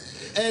boots.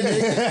 And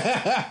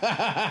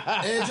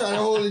try to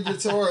hold the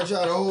guitar,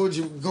 try to hold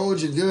your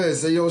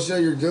goods so you don't show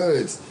your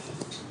goods.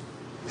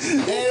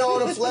 And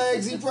all the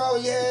flags he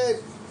probably had.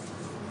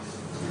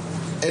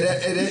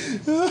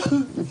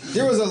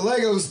 There was a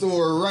Lego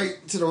store right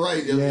to the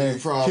right of me,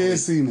 probably.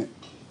 Kids seen it.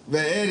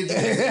 Man,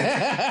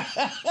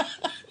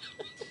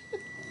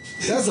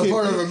 that's a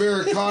part of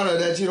Americana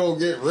that you don't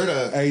get rid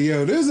of. Hey,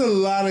 yo, there's a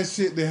lot of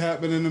shit that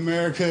happened in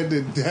America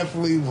that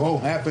definitely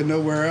won't happen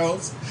nowhere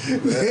else.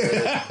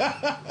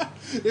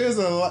 There's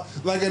a lot.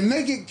 Like a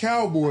naked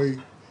cowboy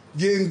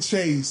getting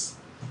chased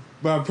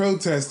by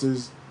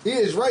protesters. He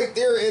is right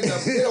there in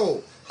the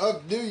middle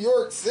of New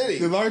York City.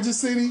 The largest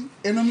city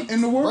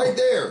in the world. Right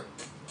there.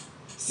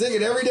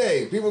 Singing every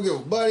day. People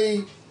give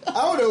money. I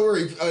don't know where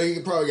he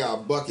probably got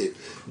a bucket.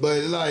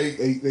 But like...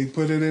 They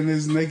put it in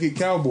his naked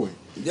cowboy.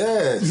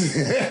 Yeah.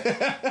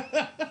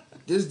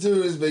 This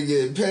dude has been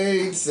getting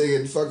paid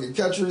singing fucking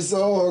country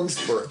songs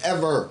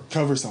forever.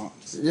 Cover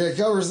songs. Yeah,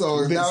 cover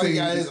songs. Now he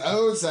got his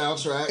own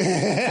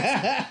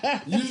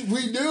soundtrack.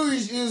 We knew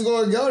he was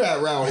going to go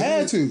that route.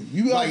 Had to.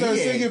 You out there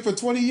singing for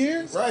 20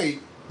 years? Right.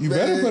 You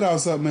better put out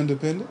something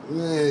independent.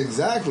 Yeah,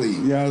 exactly. You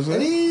know what I'm saying?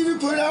 And he didn't even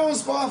put it out on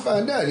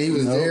Spotify. Nothing. He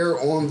was there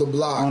on the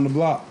block. On the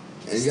block.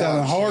 And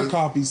selling hard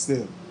copies still.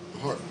 You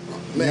know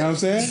what I'm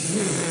saying?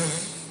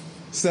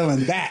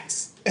 Selling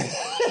that's.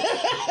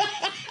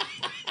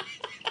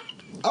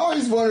 I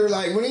always wonder,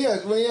 like, when he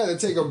had to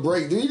take a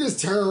break, do you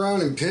just turn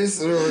around and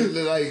piss, or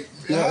like,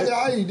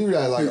 how do you do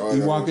that? Like,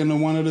 you walk into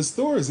one of the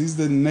stores, he's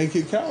the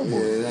naked cowboy.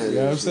 Yeah, you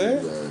know what I'm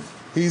saying? Bad.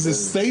 He's a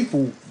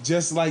staple,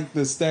 just like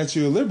the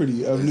Statue of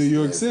Liberty of New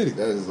York City.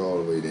 That is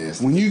all the way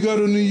nasty. When you go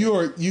to New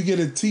York, you get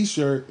a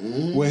T-shirt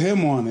with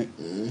him on it,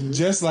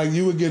 just like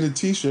you would get a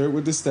T-shirt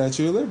with the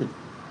Statue of Liberty.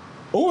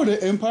 Or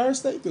the Empire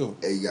State Building.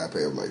 Hey, you gotta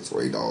pay him like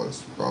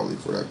 $20 probably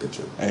for that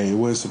picture. Hey, it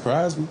wouldn't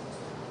surprise me.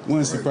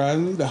 Surprise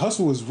me. The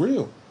hustle was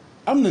real.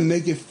 I'm the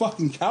naked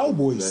fucking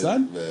cowboy,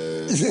 son.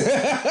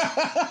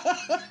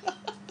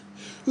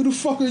 Who the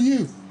fuck are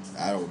you?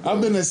 I don't know. I've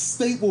been a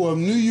staple of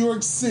New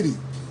York City.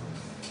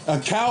 A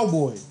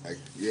cowboy.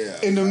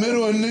 In the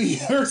middle of New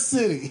York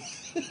City.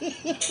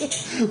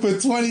 For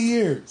 20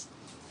 years.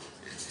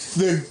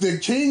 The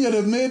king of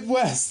the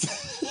Midwest.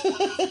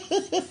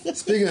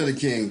 Speaking of the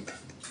king,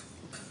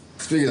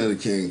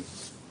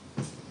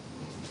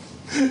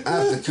 I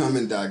have to come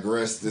and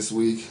digress this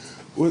week.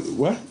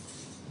 What?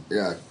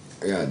 I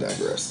gotta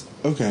digress.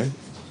 Okay.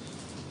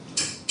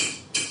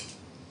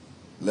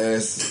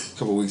 Last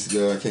couple weeks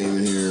ago, I came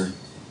in here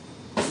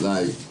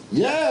like,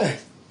 you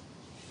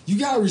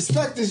gotta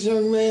respect this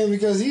young man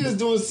because he is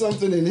doing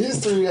something in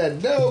history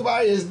that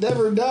nobody has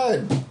never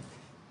done.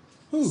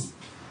 Who?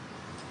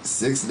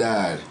 6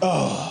 died.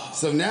 Oh.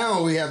 So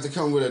now we have to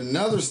come with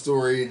another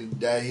story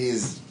that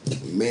he's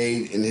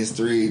made in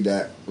history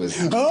that was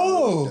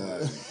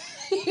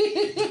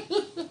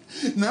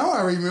Now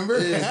I remember.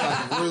 It's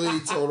like really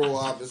total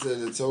opposite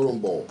of the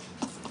totem pole.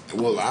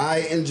 Will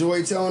I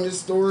enjoy telling this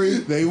story?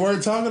 They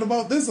weren't talking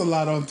about this a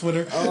lot on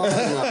Twitter. Oh,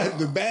 no.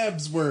 The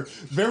Babs were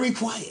very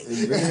quiet.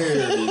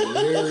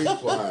 Very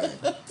quiet.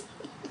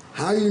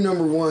 How you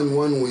number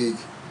one week,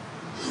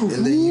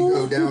 and then you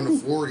go down to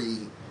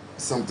 40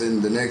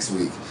 something the next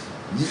week?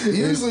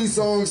 Usually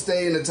songs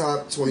stay in the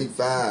top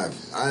 25.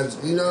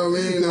 You know what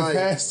I mean? The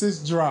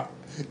fastest drop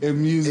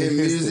in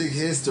music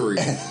history.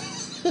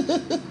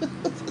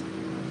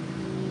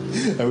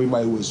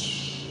 Everybody was.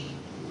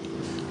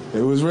 It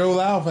was real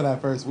loud for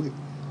that first week.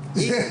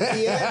 He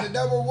had the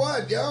number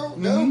one, yo.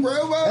 No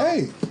promo.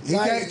 Hey, he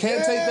can't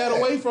take that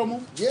away from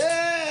him.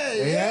 Yeah,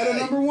 he had a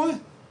number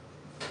one.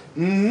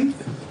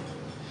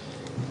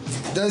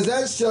 Does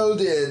that show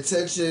the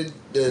attention,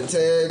 the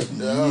attention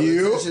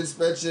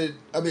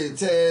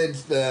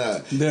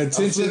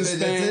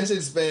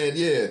span,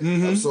 yeah.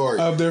 I'm sorry.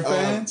 Of their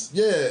fans?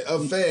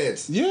 Of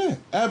fans. Yeah,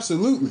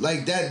 absolutely.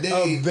 Like that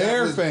day. Of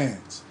their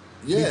fans.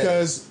 Yeah.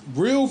 Because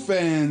real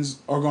fans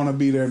are going to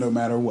be there no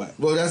matter what.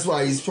 Well, that's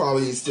why he's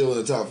probably still in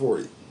the top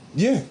 40.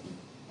 Yeah.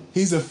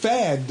 He's a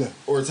fad.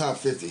 Or top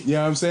 50. You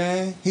know what I'm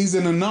saying? He's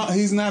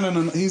not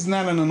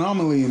an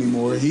anomaly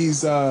anymore.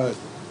 He's a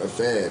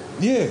fad.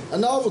 Yeah. A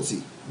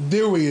novelty.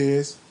 There he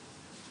is.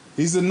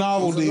 He's a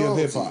novelty of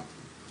hip hop.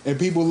 And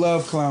people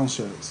love clown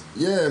shows.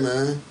 Yeah,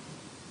 man.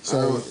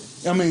 So,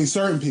 I mean,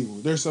 certain people.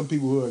 There's some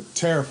people who are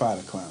terrified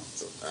of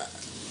clowns.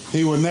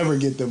 He will never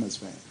get them as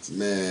fans.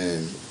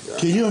 Man.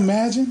 Can you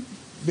imagine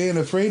being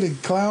afraid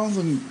of clowns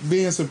and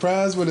being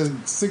surprised with a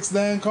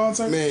 6ix9ine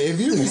concert? Man, if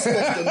you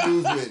respect the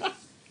movement,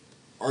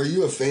 are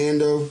you a fan,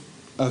 though?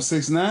 Of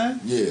 6ix9ine?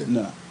 Yeah.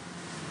 No.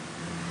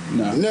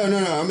 I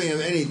mean,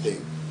 of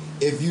anything.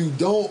 If you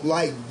don't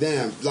like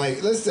them,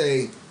 like, let's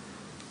say,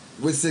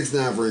 with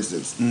 6ix9ine, for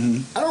instance,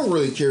 I don't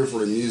really care for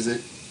the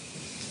music,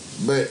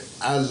 but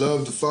I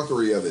love the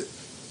fuckery of it.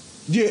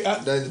 Yeah,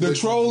 the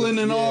trolling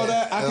and all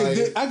that.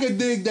 I could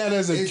dig that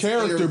as a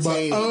character,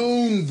 but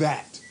own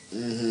that.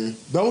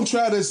 Mm-hmm. Don't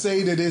try to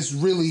say that it's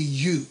really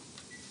you.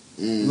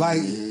 Mm-hmm.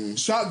 Like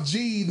Shock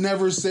G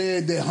never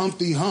said that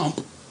Humpty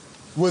Hump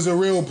was a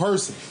real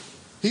person.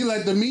 He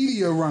let the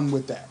media run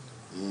with that.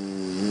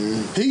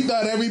 Mm-hmm. He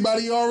thought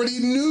everybody already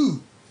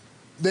knew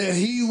that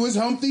he was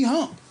Humpty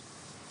Hump.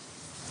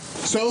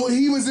 So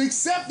he was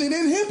accepted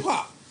in hip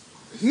hop.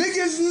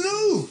 Niggas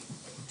knew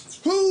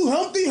who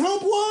Humpty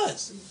Hump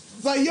was.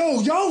 It's like, yo,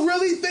 y'all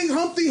really think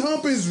Humpty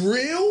Hump is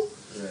real?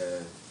 Yeah.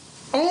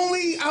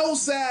 Only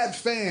outside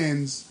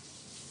fans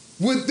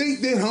would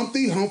think that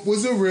Humpty Hump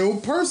was a real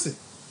person.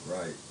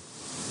 Right.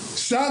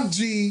 Shock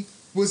G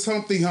was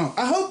Humpty Hump.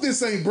 I hope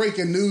this ain't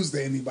breaking news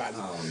to anybody.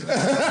 Oh,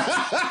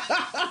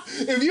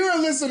 if you're a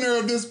listener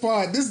of this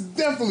pod, this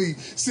definitely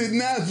should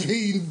not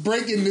be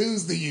breaking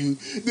news to you.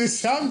 That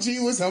Shock G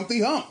was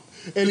Humpty Hump.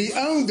 And he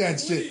owned that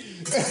shit.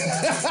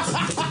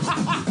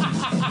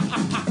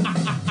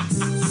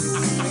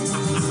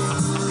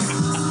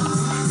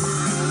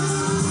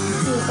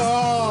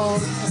 Oh,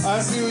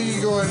 I see where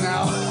you're going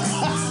now.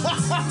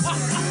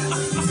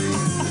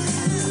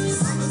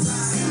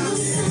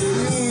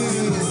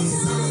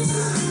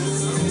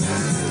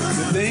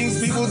 The things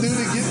people do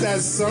to get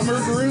that summer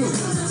groove.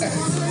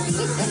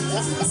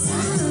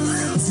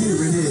 Here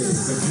it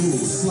is, a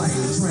groove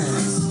slightly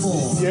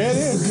transformed. Yeah, it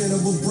is. A bit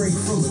of a break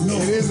from the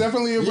norm. It is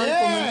definitely a break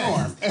from the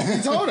norm.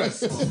 He told us.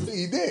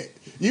 He did.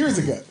 Years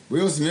ago.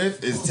 Will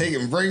Smith is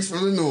taking breaks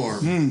from the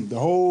norm. The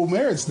whole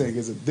marriage thing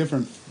is a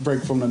different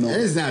break from the norm.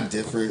 It's not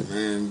different,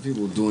 man.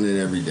 People doing it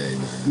every day,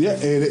 man. Yeah,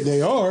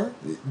 they are,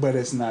 but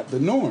it's not the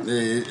norm.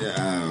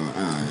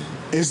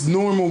 It's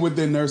normal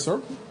within their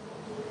circle.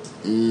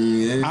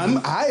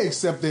 I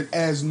accept it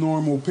as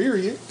normal,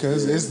 period,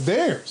 because it's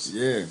theirs.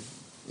 Yeah,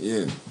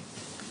 yeah.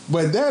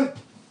 But that,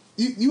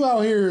 you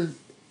out here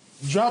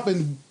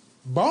dropping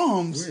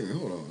bombs. Wait,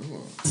 hold on.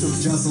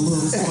 Just a little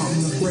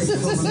something to break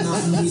from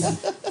monotony.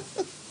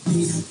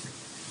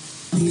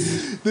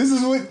 This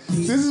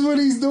is what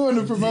he's doing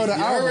to promote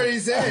an album. Already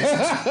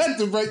said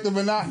to break the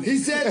monotony. He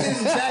said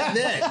this back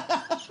then.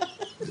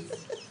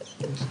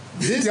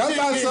 Y'all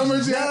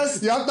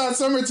thought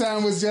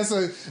Summertime was just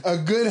a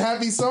good,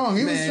 happy song.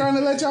 He was trying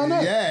to let y'all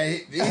know. Yeah,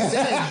 he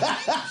said,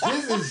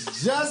 this is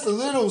just a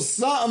little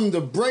something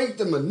to break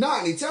the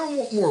monotony. Tell him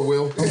what more,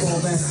 Will. Of all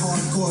that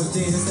hardcore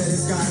dance that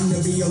has gotten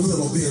to be a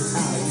little bit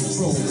out of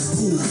control. It's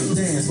cool to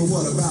dance, but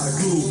what about a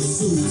groove that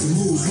soothes and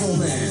moves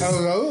romance?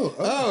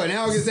 Oh, and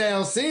August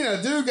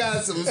Alsina do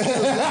got some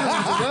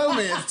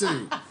romance,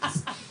 too.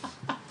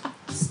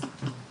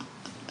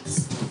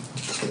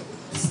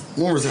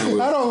 One more time,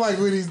 Will. I don't like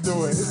what he's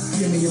doing.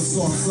 Give me a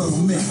soft subtle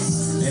mix,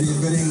 and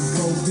if it ain't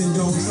broke, then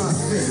don't try to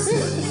fix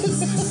it.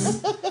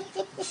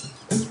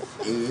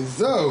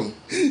 So,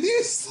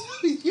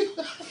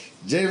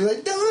 Jay was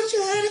like, "Don't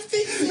try to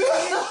fix it."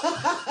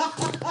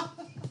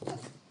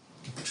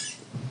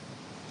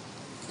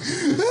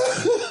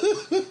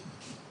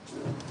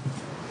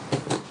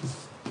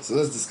 So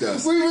let's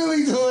discuss. We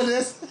really doing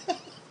this?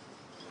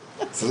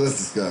 So let's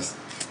discuss.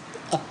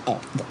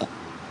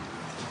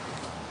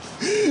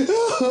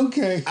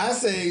 Okay. I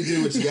say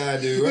do what you gotta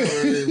do. Right?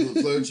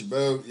 Float your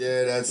boat.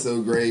 Yeah, that's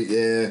so great.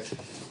 Yeah.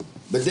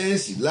 But then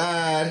she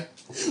lied.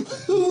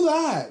 Who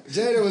lied?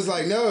 Jada was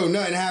like, no,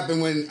 nothing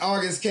happened when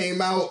August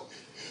came out.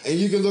 And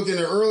you can look in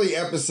the early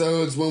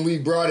episodes when we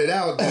brought it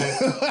out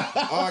that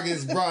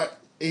August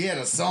he had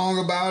a song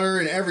about her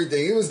and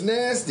everything. It was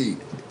nasty.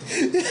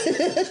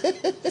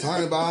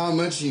 Talking about how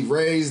much he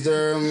raised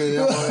her and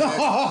all that.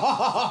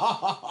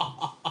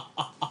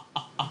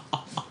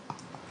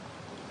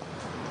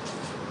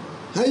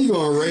 How you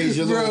gonna raise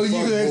your little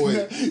fuck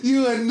boy?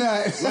 You a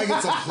nut. Like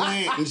it's a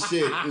plant and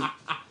shit.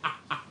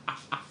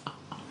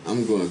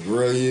 I'm gonna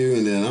grill you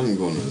and then I'm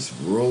gonna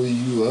roll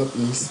you up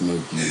and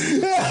smoke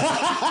you.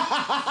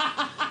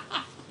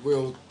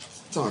 Will,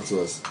 talk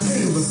to us.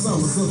 In the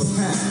summers of the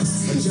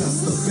past,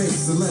 adjust the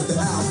bass and let the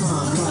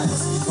Alpine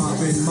blast. Pop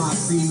in my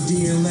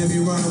CD and let me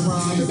run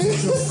around and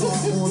put your car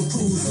on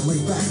cruise and lay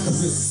back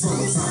cause it's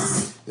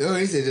summertime. Yo,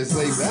 he said just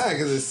lay back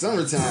cause it's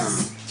summertime.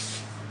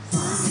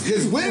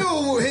 Because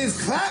Will,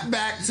 his clap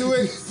back to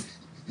it.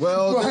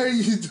 Well, why are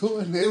you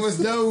doing this? There was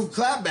no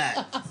clap back.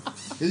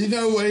 Because you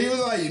know what? He was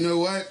like, you know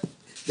what?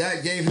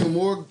 That gave him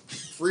more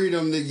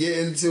freedom to get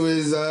into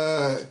his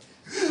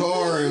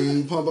car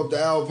and pump up the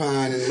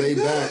Alpine and lay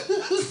back.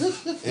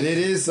 And it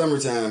is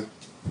summertime.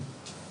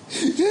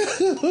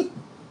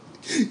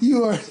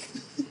 You are...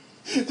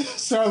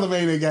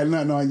 Charlamagne ain't got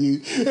nothing on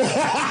you.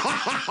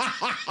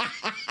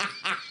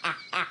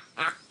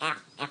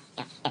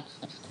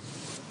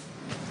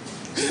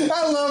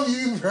 I love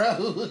you,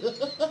 bro.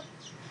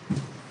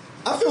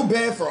 I feel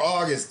bad for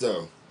August,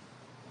 though.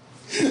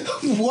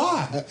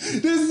 Why?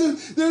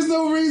 There's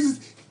no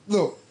reason.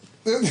 Look,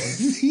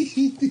 his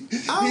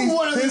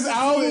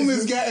album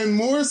is getting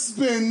more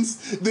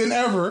spins than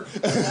ever.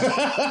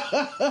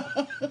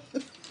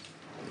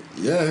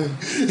 Yeah.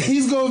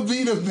 He's gonna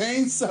be the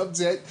main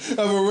subject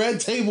of a Red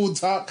Table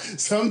Talk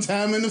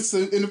sometime in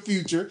the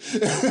future.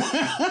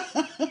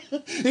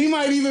 He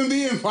might even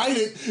be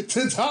invited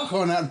to talk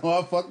on that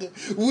motherfucker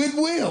with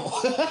Will.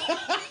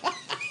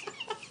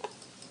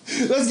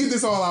 Let's get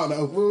this all out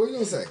though. What are you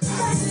gonna say?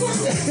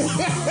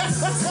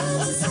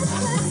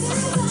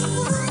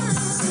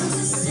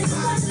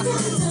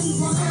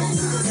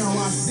 Now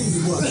I see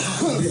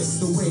what's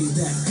the way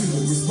that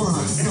people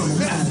respond to some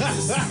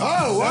madness.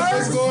 Oh,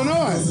 what's going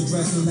on?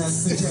 Addressing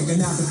less and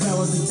checking out the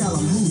fellas and tell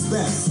them who's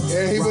best.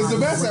 Yeah, he was the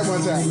best at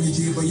one time. In your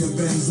Jeep or your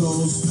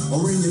Benzos,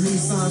 or in your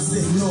Nissan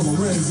sitting on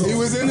Lorenzo. He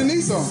was in the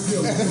Nissan.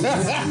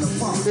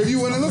 If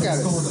you want to look at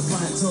it. The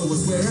plateau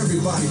is where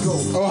everybody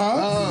goes. Oh,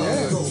 huh?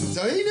 Yeah.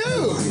 So he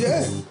knew.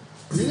 Yeah.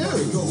 He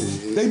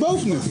knew. They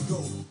both knew.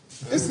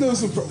 It's no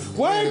surprise.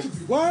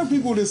 Why are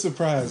people this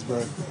surprised,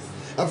 bro?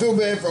 I feel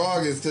bad for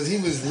August because he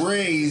was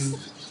raised.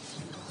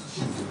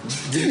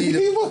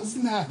 He was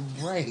not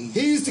raised.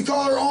 He used to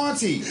call her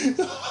auntie.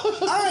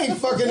 I ain't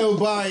fucking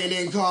nobody and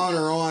then calling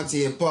her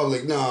auntie in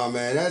public. Nah,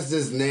 man, that's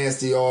just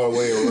nasty all the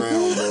way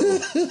around,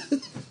 bro.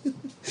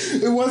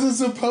 It wasn't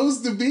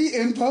supposed to be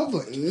in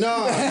public.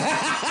 Nah.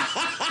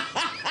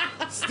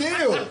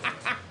 Still,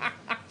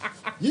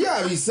 you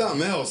gotta be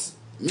something else,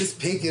 Miss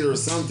Pinkett or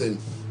something.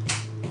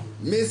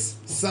 Miss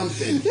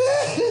something.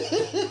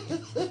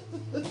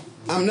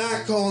 I'm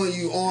not calling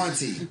you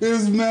auntie.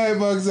 There's mad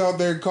bugs out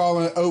there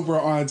calling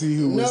Oprah auntie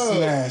who was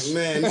smashed.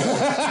 Man, no. I'm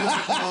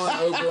not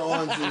calling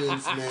Oprah auntie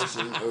and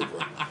smashing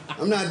Oprah.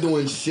 I'm not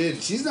doing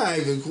shit. She's not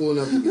even cool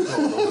enough to be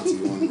called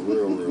auntie on the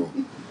real.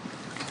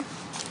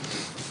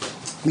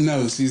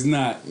 No, she's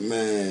not.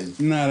 Man.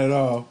 Not at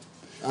all.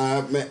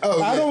 Man.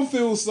 I don't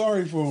feel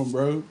sorry for him,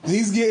 bro.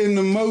 He's getting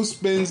the most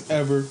spins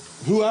ever.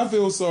 Who I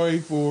feel sorry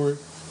for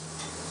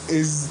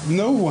is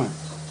no one.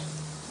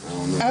 I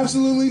don't know.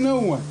 Absolutely no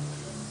one.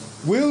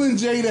 Will and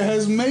Jada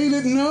has made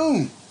it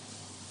known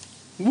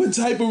what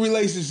type of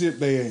relationship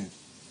they're in.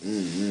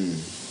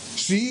 Mm-hmm.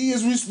 She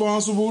is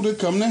responsible to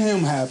come to him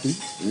happy,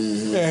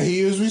 Mm-hmm. and he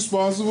is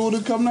responsible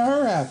to come to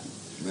her happy.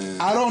 Man.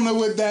 I don't know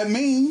what that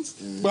means,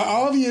 but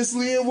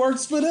obviously it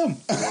works for them.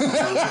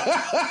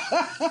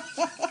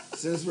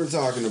 Since we're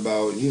talking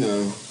about,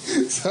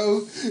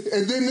 So,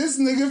 and then this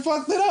nigga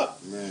fucked it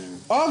up. Man.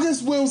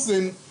 August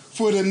Wilson,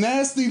 for the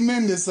nasty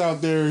men that's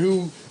out there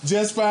who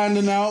just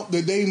finding out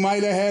that they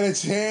might have had a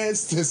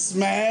chance to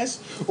smash,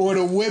 or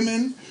the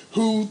women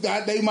who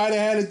thought they might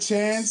have had a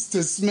chance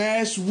to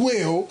smash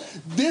Will,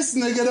 this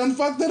nigga done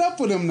fucked it up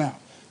for them now.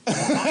 The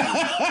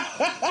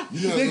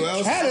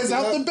cat is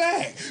out the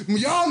bag.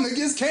 Y'all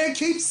niggas can't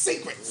keep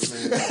secrets.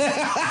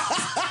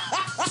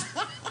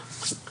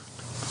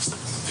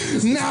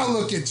 Now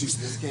look at you.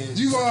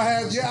 You gonna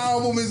have your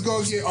album is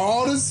gonna get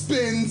all the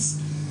spins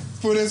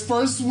for this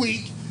first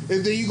week,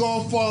 and then you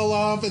gonna fall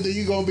off, and then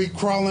you gonna be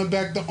crawling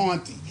back to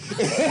auntie.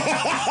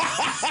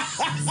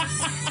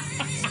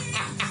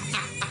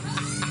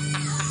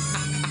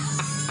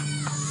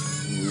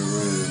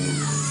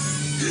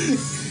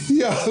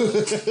 Yo,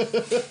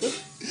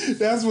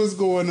 that's what's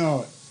going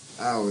on.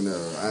 I don't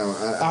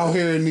know. Out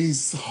here in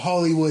these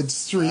Hollywood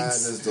streets.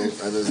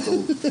 I just don't.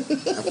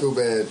 I feel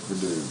bad for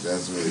dude.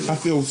 That's really. I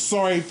feel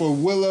sorry for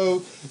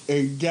Willow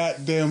and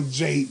goddamn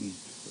Jaden.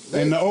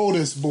 And the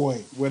oldest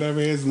boy, whatever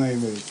his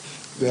name is,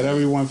 that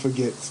everyone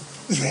forgets.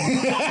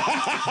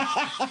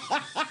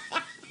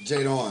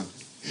 Jadon.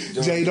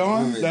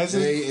 Jadon? That's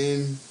it?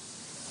 J-N.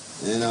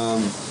 And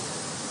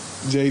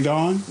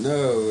Jadon?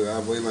 No, I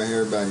wave my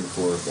hair back and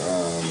forth.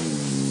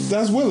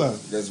 That's Willow.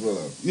 That's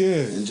Willow. Yeah.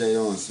 And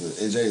Jadon Smith.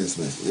 And Jaden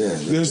Smith. Yeah.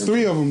 There's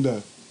three of them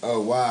though.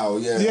 Oh wow,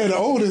 yeah. Yeah, the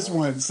oldest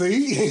one.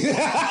 See,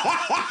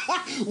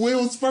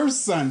 Will's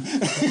first son.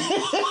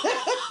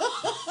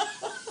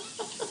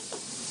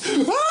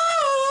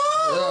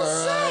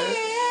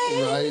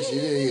 Right, she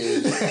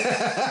did get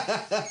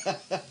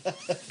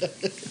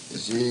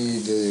she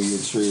didn't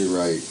get treated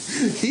right.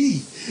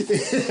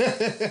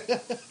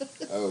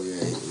 Oh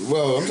yeah.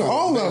 Well, I'm talking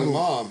all about of them.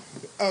 Mom.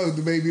 Oh,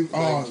 the baby.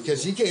 Oh,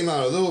 Because she came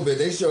out a little bit.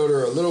 They showed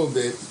her a little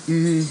bit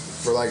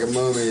for like a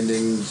moment, and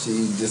then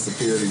she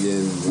disappeared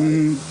again.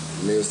 And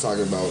they was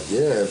talking about,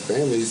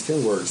 families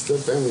can work. Still,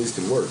 families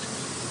can work.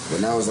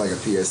 But now it's like a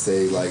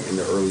PSA, like in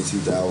the early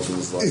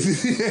 2000s. Like,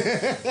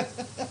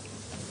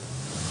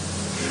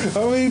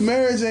 I mean,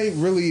 marriage ain't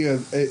really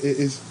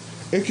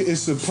it's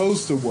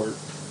supposed to work.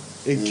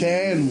 It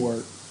can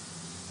work,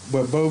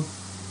 but both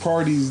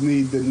parties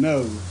need to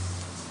know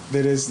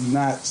that it's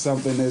not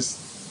something that's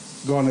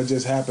gonna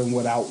just happen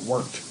without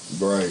work.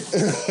 right.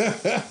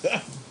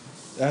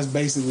 That's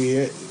basically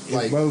it.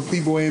 Like- If both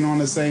people ain't on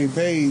the same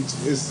page,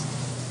 it's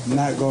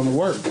not gonna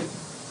work.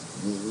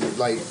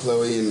 Like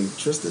Chloe and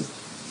Tristan.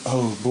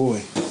 Oh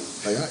boy,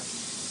 Like,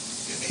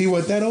 he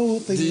was that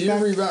old. do you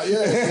rebound?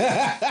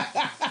 Yeah.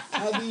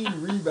 How do you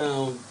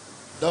rebound?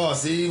 Oh,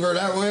 see where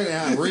that went?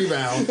 Yeah,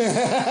 rebound.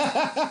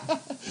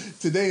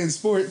 Today in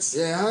sports.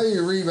 Yeah, how do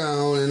you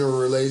rebound in a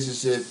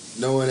relationship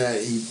knowing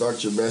that he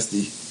fucked your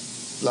bestie?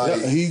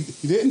 Like, He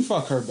didn't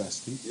fuck her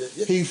bestie.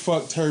 Yeah. He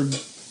fucked her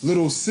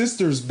little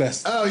sister's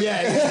best. Oh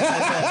yeah.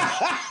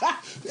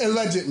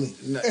 Allegedly.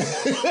 No.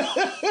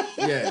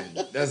 Yeah,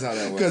 that's how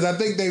that was. Because I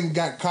think they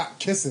got caught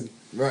kissing.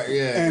 Right.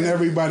 Yeah. And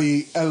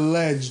everybody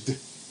alleged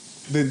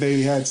that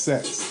they had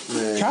sex.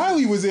 Man.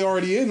 Kylie was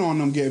already in on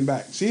them getting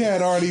back. She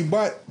had already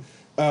bought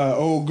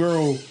old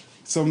girl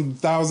some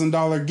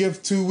 $1,000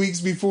 gift 2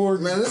 weeks before.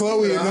 Man,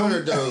 Chloe and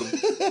them. though.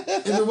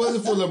 If it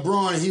wasn't for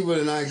LeBron, he would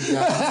have not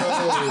got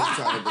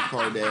tied the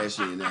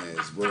Kardashian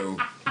ass, bro.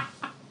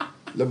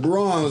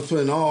 LeBron was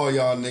putting all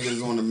y'all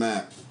niggas on the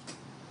map.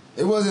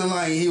 It wasn't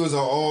like he was an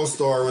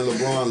all-star when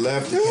LeBron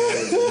left the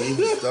Cavs. He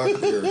was stuck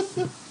there.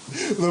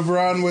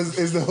 LeBron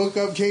is the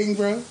hookup king,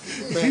 bro.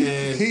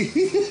 Man,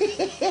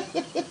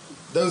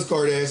 those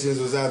Kardashians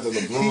was after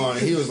LeBron.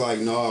 And he was like,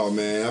 "No,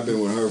 man, I've been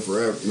with her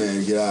forever,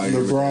 man. Get out of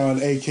here." LeBron,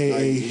 a.k.a.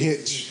 Like,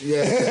 Hitch.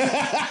 Yeah.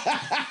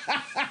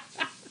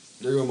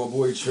 There go my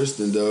boy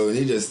Tristan, though, and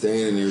he just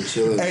standing there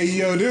chilling. Hey,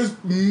 yo, there's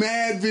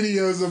mad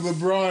videos of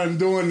LeBron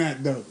doing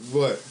that, though.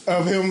 What?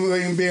 Of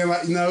him being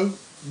like, no,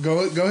 go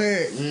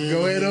ahead. Mm-hmm.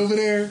 Go ahead over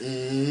there.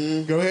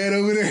 Mm-hmm. Go ahead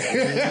over there.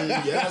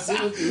 Mm-hmm. Yeah, I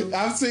seen it too.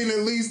 I've seen at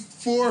least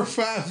 4 or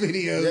 5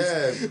 videos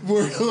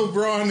where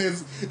LeBron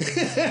is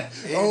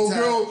old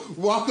girl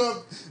walk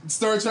up,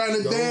 start trying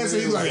to dance,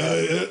 and he's like,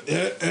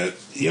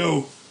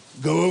 yo,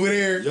 go over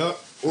there. Yup.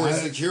 Or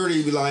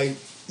security be like,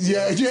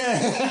 yeah.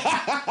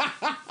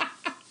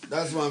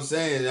 That's what I'm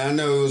saying. I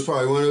know it was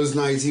probably one of those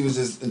nights he was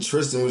just, and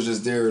Tristan was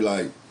just there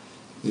like,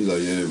 he's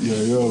like,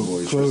 yo,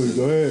 boy, Chloe, Tristan,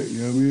 go ahead.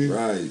 You know what I mean?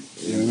 Right.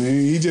 You know what I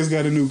mean? He just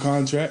got a new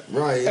contract.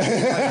 Right.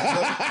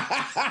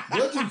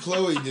 What do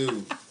Chloe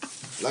do?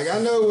 Like, I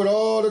know what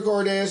all the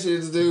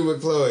Kardashians do with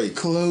Chloe.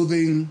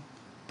 Clothing,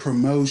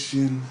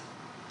 promotion,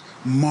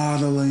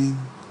 modeling,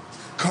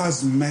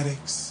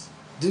 cosmetics.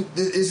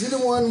 Is he the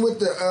one with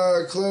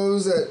the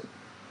clothes that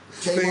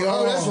Kmart?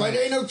 Oh, that's right.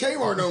 There ain't no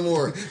Kmart no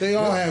more. They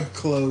all have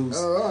clothes.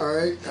 Oh, all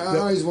right. I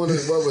always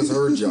wondered what was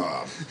her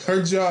job.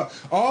 Her job,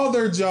 all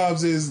their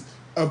jobs is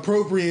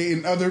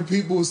appropriating other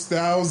people's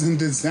styles and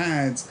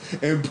designs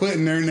and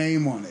putting their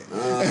name on it.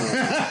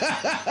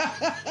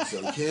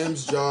 So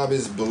Kim's job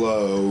is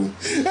blow.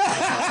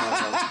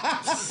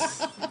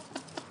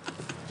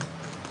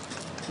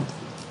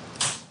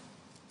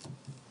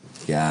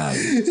 God.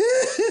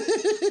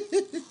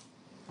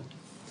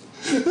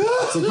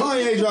 So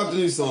Kanye dropped a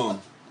new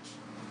song.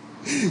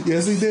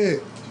 Yes, he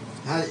did.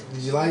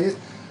 Did you like it?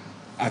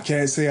 I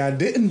can't say I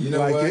didn't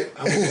like it.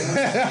 I'm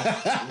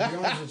gonna be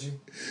honest with you.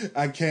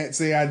 I can't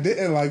say I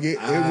didn't like it.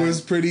 It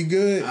was pretty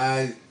good.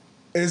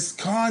 It's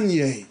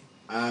Kanye.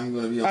 I'm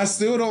gonna be honest. I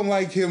still don't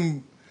like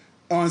him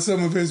on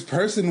some of his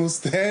personal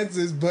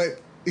stances,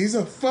 but he's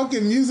a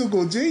fucking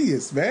musical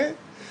genius, man.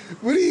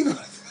 What are you gonna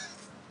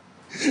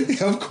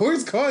do? Of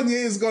course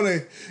Kanye is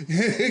gonna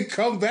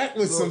come back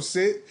with some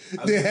shit.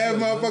 They have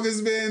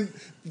motherfuckers been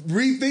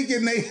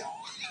rethinking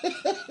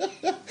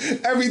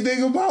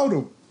everything about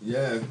him.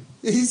 Yeah.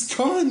 He's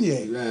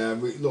Kanye. Yeah,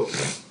 look.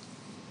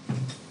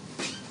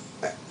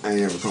 I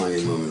ain't have a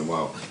Kanye moment in a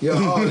while.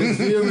 Yo, this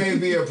video may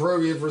be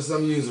appropriate for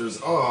some users.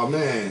 Oh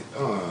man,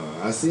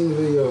 I seen the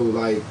video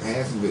like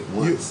half of it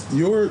once.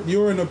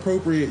 You're an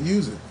appropriate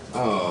user.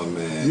 Oh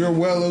man, you're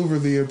well over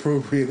the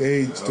appropriate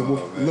age to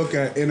look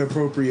at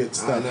inappropriate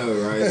stuff. I know,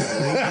 right?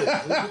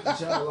 Look at the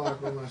child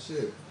lock on my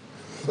shit.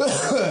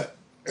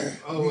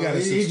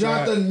 He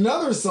dropped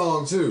another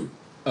song too.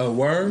 A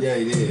word? Yeah,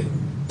 he did.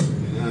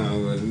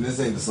 No, but this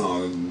ain't the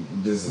song.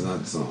 This is not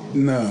the song.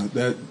 No,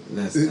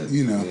 that's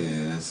you know.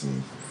 Yeah, that's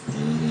one.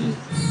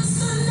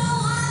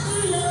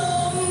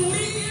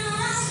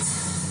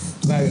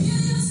 Like,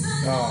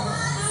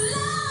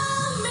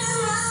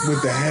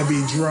 with the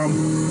heavy drum.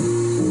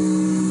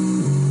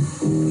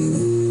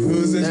 Who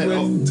is this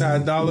with? Ty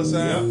Dolla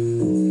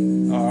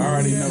 $ign? Yep. Oh, I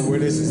already know where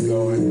this is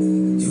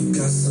going. You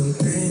got some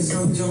things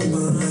on your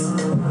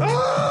mind.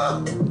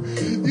 Oh!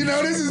 You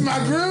know, this is my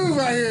groove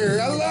right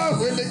here. I love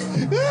when the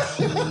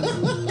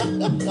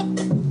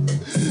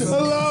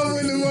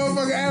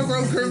motherfucking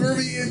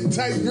Afro-Caribbean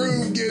type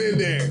groove get in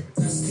there.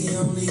 That's the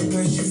only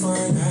place you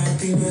find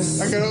happiness.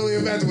 I can only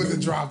imagine what the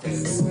drop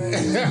is.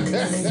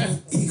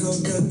 Ego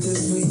got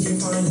this week you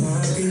find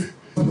happy.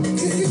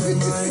 Get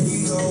my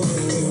ego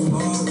and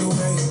walk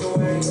away.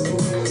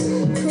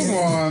 Come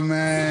on,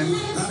 man. A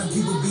lot of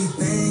people be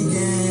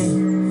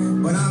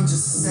thinking, but I'm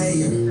just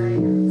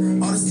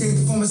saying. All this cake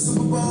from a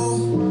Super Bowl.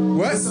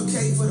 What? It's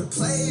okay for the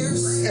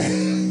players.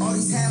 All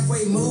these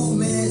halfway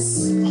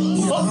movements.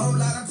 Need a whole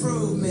lot of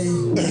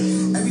improvement.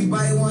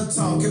 Everybody want to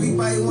talk.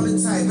 Everybody want to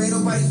type. Ain't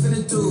nobody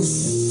finna do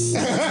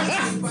shit.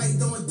 Everybody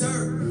throwing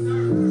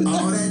dirt.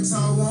 All that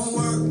talk won't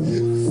work.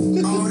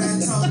 All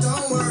that talk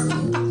don't work.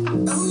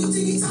 Now who you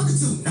think he talking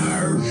to?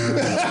 Nerd.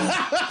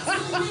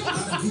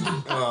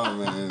 Oh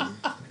man.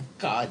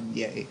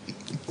 Kanye.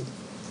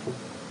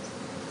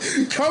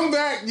 Come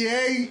back,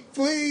 Ye,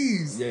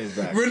 please. Yeah, he's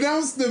back.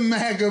 Renounce the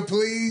MAGA,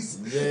 please.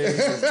 Yeah,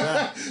 he's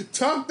back.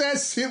 Talk that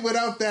shit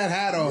without that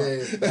hat on. Yeah,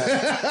 he's back.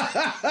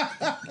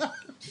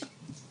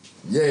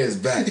 Yeah, it's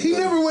back. He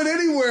never went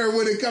anywhere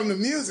when it come to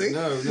music.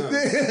 No.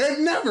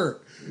 Never.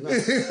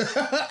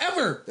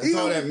 Ever. That's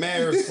all that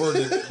matters for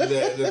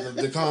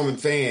the common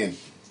fan.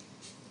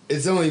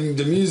 It's only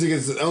the music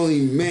is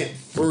only meant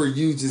for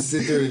you to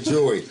sit there and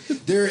enjoy.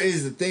 There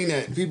is a thing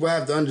that people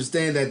have to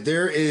understand, that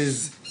there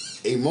is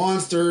a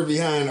monster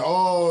behind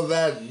all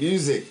that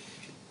music.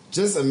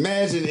 Just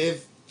imagine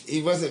if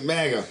he wasn't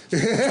MAGA.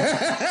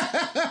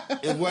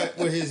 And what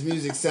would his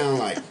music sound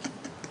like?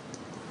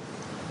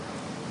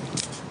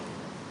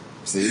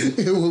 See?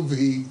 It will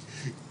be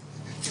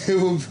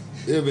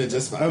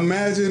just fine.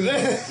 Imagine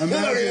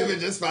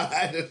just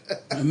fine.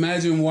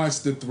 Imagine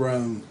Watch the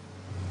Throne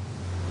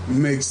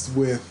mixed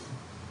with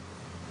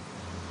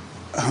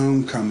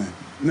Homecoming.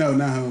 No,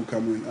 not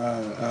Homecoming.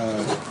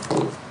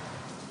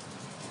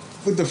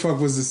 What the fuck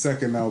was the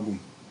second album?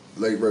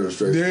 Late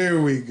Registration.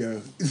 There we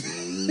go.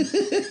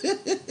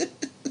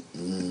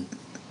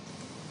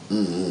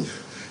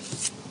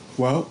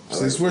 Well,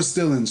 since we're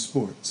still in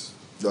sports.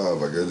 Oh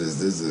my goodness,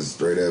 this is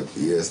straight up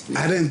ESPN.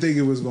 I didn't think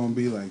it was going to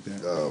be like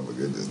that. Oh my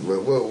goodness. What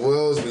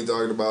else are we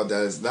talking about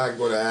that is not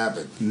going to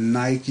happen?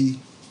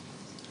 Nike,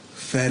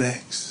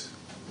 FedEx,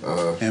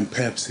 and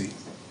Pepsi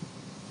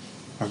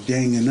are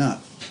ganging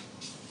up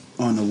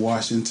on the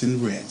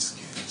Washington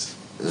Redskins.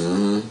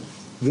 Mm-hmm.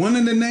 One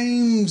of the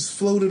names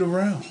floated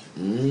around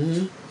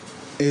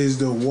is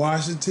the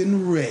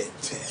Washington Red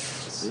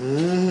Tails.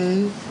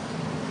 Mm-hmm.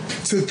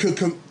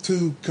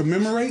 To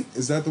commemorate,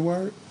 is that the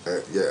word?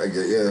 Yeah, I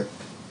get, yeah.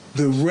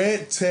 The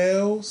Red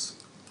Tails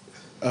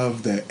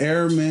of the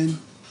airmen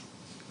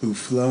who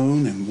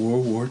flown in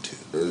World War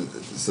II.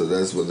 So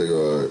that's what they're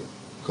going to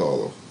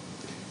call them?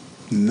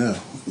 No.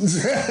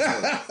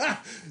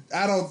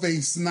 I don't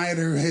think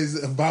Snyder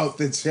is about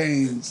to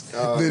change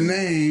the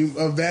name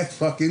of that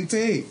fucking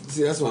team.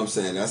 See, that's what I'm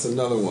saying. That's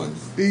another one.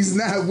 He's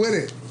not with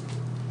it.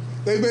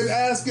 They've been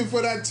asking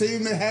for that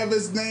team to have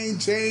its name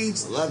changed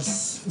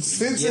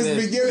since its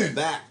beginning.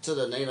 Back to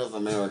the Native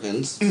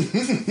Americans.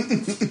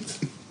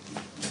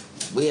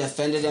 We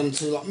offended them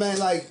too long. Man,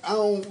 like,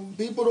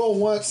 people don't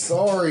want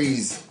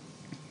sorries.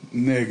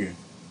 Nigga.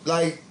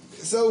 Like,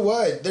 so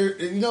what?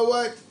 You know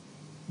what?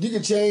 You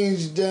could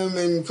change them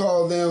and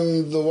call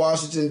them the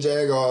Washington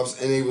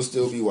Jagoffs, and they will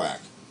still be whack.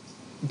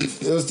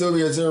 It'll still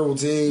be a terrible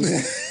team.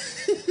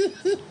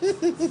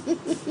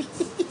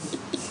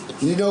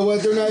 You know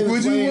what? They're not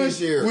even playing this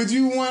year. Would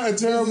you want a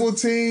terrible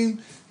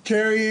team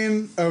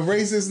carrying a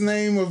racist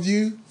name of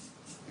you?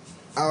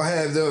 I'll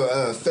have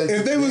the offensive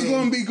If they was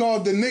going to be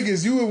called the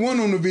niggas, you would want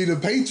them to be the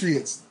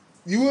Patriots.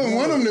 You wouldn't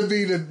want them to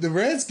be the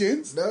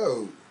Redskins.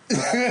 No.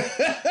 I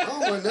don't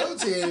want no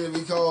team to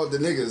be called the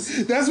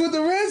niggas. That's what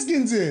the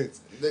Redskins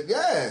is.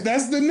 Yeah.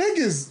 That's the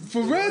niggas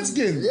for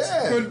Redskins.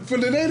 Yeah. For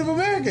the Native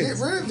Americans.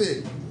 Get rid of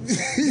it.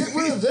 Get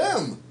rid of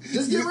them.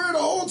 Just get rid of the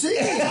whole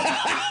team.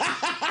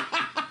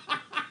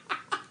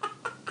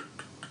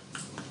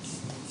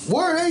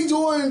 What are they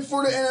doing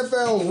for the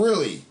NFL,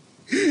 really?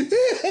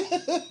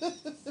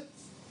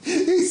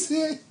 He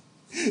said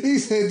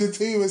the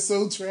team is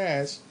so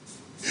trash.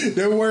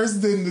 They're worse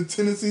than the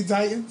Tennessee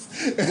Titans.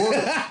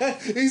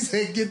 He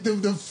said, get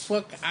them the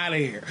fuck out of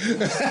here.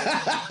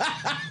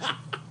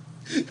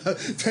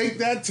 Take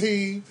that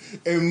team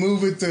and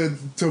move it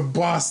to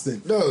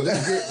Boston. No,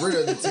 just get rid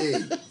of the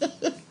team.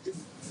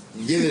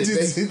 Get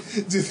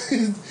it.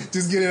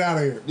 Just get it out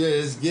of here.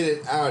 Yeah, just get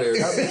it out of here.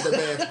 That makes the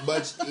math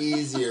much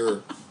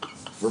easier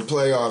for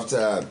playoff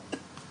time.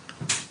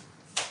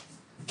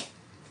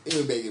 It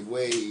would make it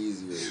way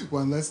easier.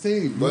 One less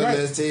team. One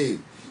less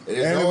team. And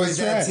there's always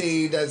that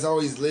team that's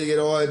always leaguing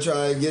on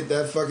trying to get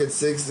that fucking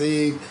 6th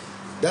seed.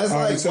 That's all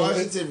like so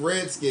Washington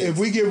Redskins. If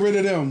we get rid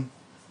of them,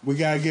 we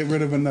got to get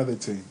rid of another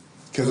team.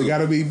 Because it got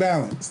to be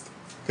balanced.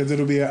 Because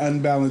it'll be an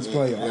unbalanced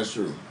playoff. That's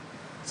true.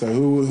 So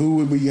who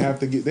would we have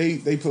to get?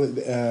 They play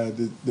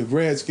the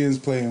Redskins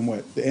playing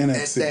what? The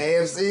NFC. The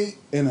AFC?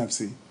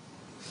 NFC.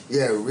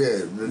 Yeah.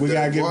 We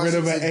gotta get rid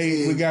of an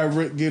A. We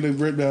gotta get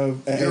rid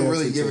of an AFC. You're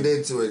really giving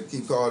into it.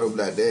 Keep calling them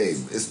that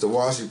name. It's the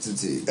Washington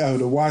team. Oh,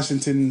 the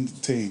Washington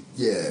team.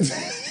 Yeah.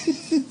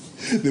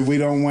 That we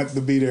don't want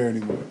to be there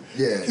anymore.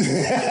 Yeah.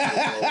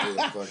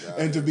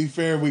 And to be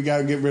fair, we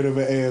gotta get rid of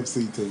an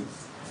AFC team.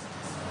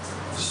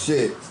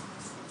 Shit.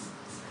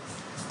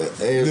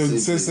 The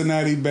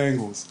Cincinnati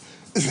Bengals.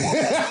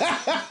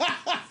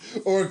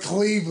 Or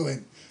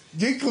Cleveland.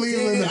 Get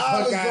Cleveland the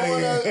fuck out of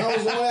here. I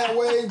was going that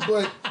way,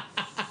 but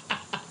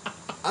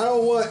I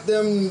don't want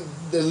them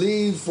to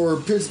leave for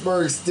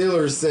Pittsburgh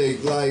Steelers'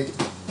 sake. Like,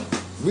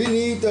 we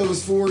need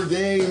those 4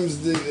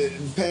 games to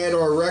pad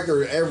our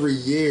record every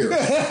year.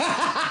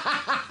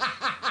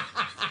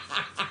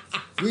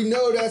 We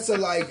know that's a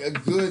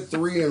good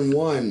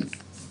 3-1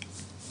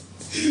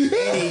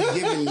 any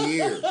given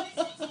year.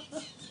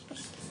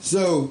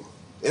 So,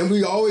 and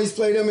we always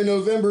play them in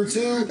November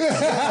too.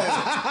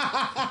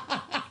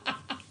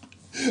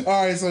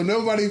 All right, so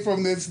nobody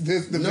from this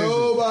division.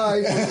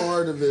 Nobody from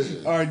our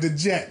division. All right, the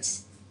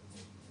Jets.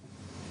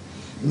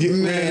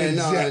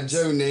 Jets.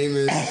 Joe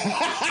Namath.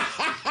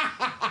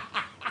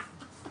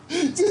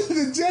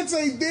 The Jets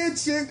ain't did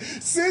shit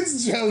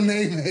since Joe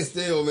Namath.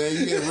 Still, man,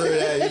 you get rid of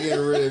that. You get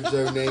rid of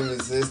Joe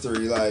Namath's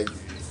history. Like,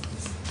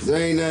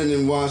 There ain't nothing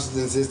in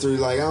Washington's history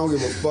like I don't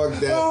give a fuck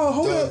that. Oh,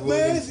 hold Doug up,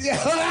 Williams man.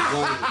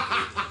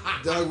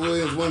 Doug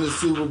Williams won the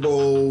Super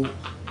Bowl. And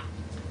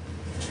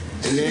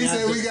then He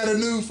said we got a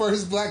new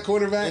first black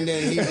quarterback. And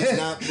then he did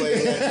not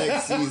play that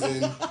next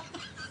season.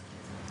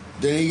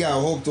 Then he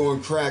got hooked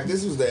on crack.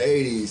 This was the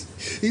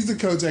 80s. He's the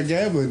coach at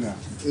gambling now.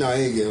 No,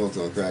 he ain't get hooked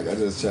on crack. I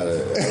just try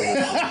to.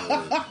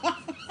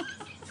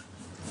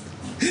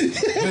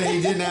 But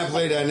he did not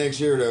play that next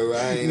year, though.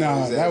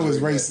 No, that was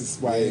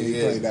racist why he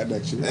played that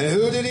next year. And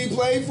who did he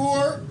play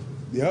for?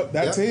 Yep,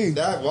 that team.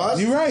 That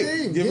was You're right.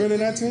 team. Get rid of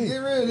that team. Get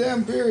rid of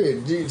them,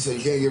 period. So you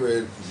can't get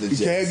rid of the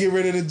Jets. You can't get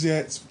rid of the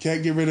Jets.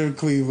 Can't get rid of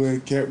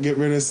Cleveland. Can't get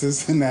rid of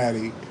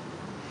Cincinnati.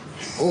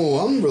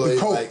 Oh, I'm really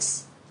the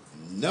Colts.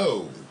 Like,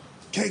 no.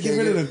 Can't get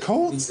rid of the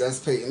Colts? That's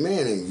Peyton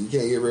Manning. You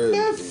can't get rid of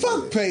Man,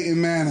 fuck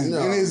Peyton Manning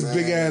and his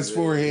big ass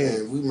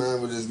forehead. Man, we might as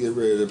well just get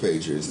rid of the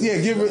Patriots. Yeah,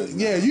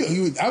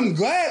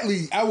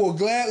 I will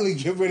gladly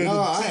get rid of the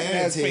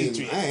ass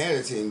Patriots. I had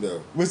a team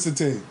though. What's the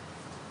team?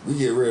 We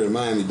get rid of the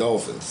Miami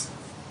Dolphins.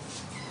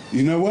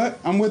 You know what?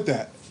 I'm with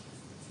that.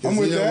 I'm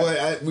with that.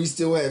 What? We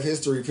still have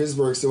history.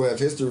 Pittsburgh still have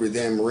history with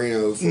Dan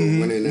Marino for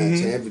winning that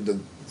championship.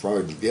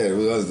 Probably, yeah, it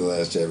was the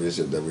last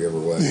championship that we ever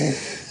won.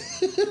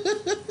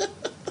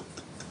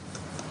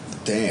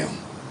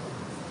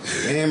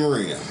 Dan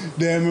Marino.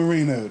 Dan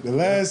Marino. The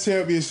last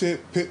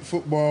championship Pitt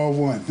football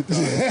won.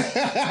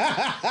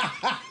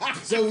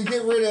 So we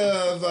get rid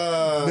of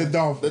the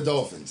Dolphins. The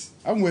Dolphins.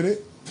 I'm with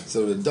it.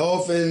 So the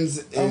Dolphins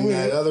and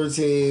that other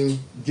team.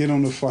 Get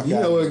on the fuck out. You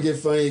know what get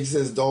funny?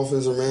 Since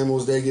dolphins are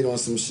mammals, they get on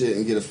some shit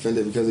and get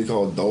offended because they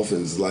call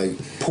dolphins like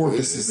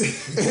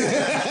porpoises.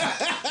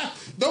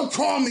 Don't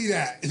call me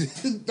that.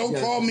 Don't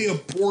call me a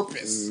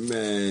porpoise.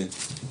 Man,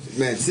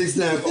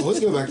 6ix9ine. Let's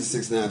go back to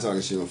 6ix9ine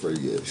talking shit on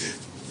Freddie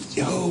Gibbs.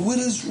 Yo, what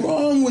is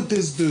wrong with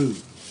this dude?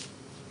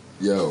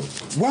 Yo,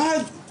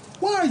 why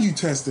are you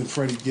testing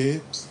Freddie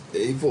Gibbs?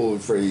 He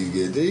pulled Freddie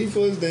Gibbs. Did he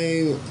pull his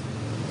name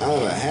out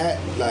of a hat?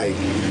 Like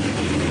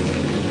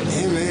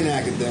him and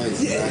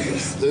Academics is acting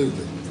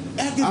stupid.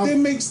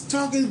 Academics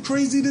talking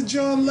crazy to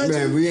John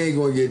Legend. Man, I ain't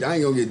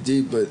gonna get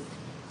deep, but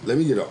let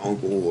me get an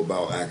uncle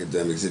about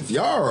Academics. If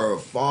y'all are a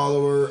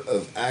follower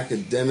of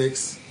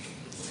Academics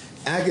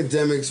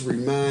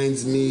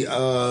reminds me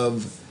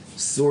of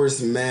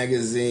Source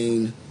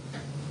Magazine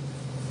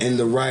and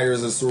the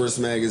writers of Source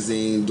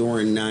Magazine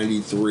during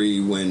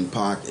 '93 when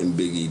Pac and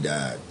Biggie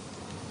died.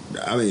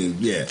 I mean,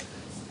 yeah,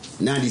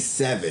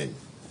 '97.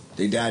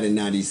 They died in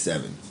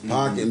 '97.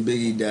 Pac and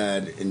Biggie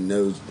died in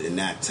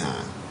that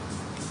time.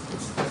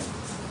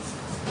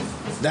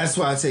 That's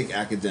why I take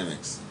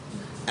Academics.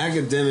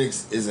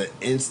 Academics is an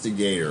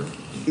instigator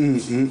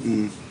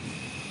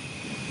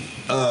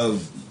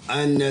of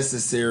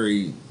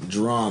unnecessary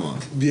drama.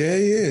 Yeah,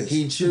 he is.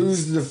 He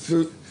chooses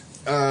to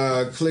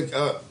click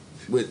up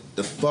with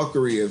the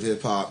fuckery of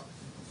hip hop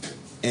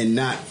and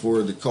not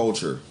for the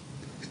culture.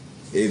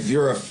 If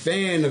you're a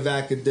fan of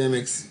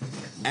Academics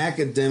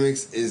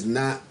is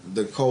not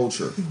the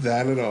culture.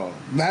 Not at all.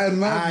 Not in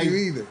my view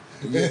either.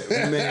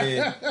 Yeah,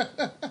 man.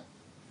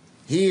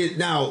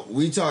 Now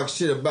we talk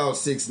shit about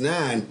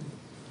 6ix9ine.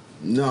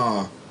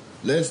 Nah,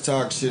 let's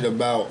talk shit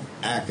about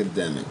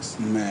Academics.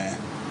 Man,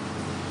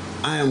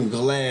 I am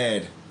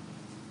glad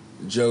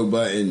Joe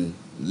Budden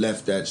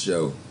left that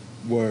show.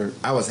 Word.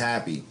 I was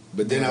happy,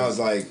 but then I was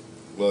like,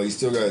 well, he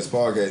still got his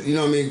podcast. You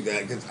know what I mean?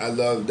 Cause I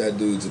love that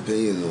dude's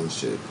opinion on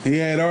shit. He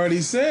had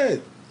already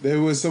said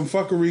there was some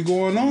fuckery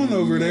going on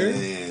over there,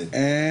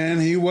 and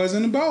he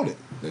wasn't about it.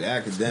 But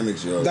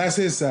Academics, yo. That's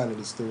his side of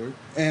the story.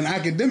 And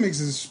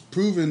Academics is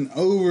proven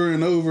over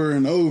and over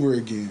and over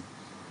again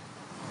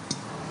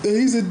that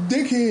he's a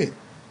dickhead.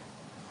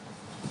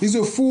 He's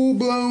a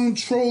full-blown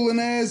trolling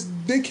ass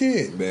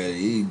dickhead. Man,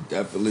 he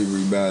definitely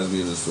reminds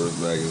me of the Source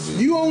Magazine.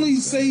 You only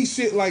say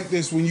shit like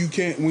this when you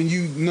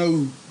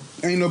know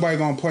ain't nobody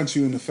gonna punch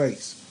you in the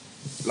face.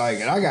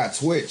 Like, and I got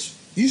Twitch.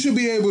 You should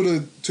be able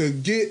to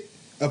get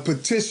a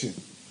petition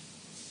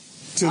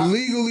to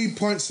legally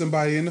punch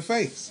somebody in the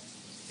face.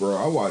 Bro,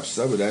 I watched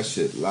some of that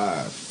shit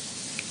live.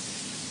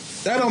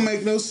 That don't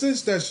make no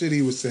sense, that shit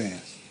he was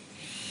saying.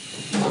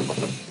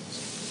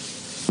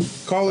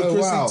 Calling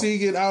Chrissy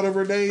Teigen out of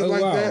her days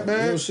that,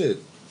 man. Real shit.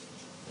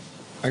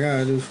 I got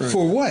a new friend.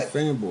 For what?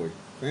 Fanboy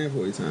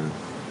time.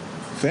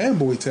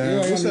 Fanboy time? Yeah,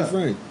 I got What's a new up?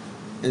 friend.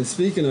 And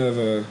speaking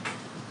of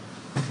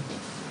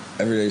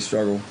everyday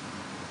struggle.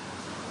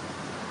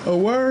 A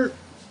word?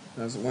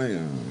 That's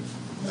Wayne.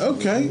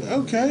 Okay.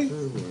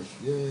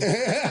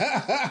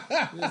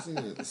 Yeah.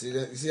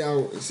 See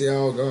how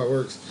God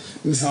works.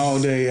 All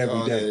day,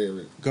 every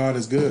day. God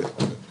is good.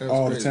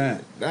 All crazy. the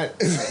time. That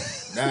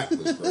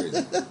was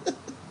crazy.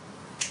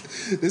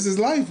 This is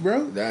life,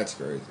 bro. That's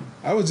crazy.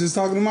 I was just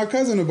talking to my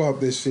cousin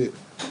about this shit.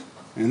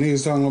 And he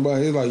was talking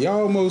about, he was like,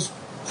 y'all almost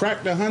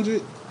cracked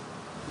 100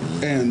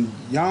 and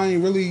y'all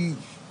ain't really,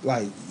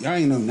 like, y'all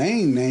ain't no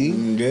name.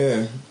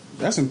 Yeah.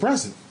 That's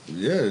impressive.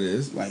 Yeah, it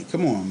is. Like,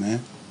 come on,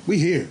 man. We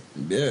here.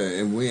 Yeah,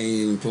 and we ain't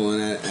even pulling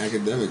that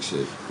academic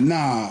shit.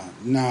 Nah.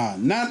 Not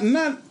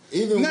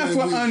Even not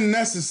for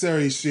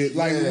unnecessary shit.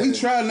 Like we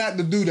try not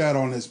to do that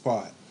on this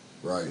pod.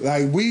 Right.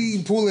 Like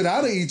we pull it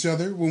out of each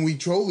other when we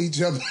troll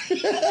each other.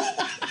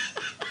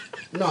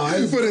 No,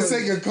 for the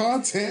sake of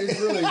content. It's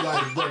really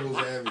like devil's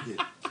advocate.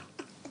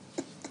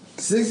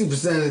 60% of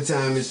the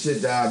time, it's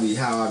shit that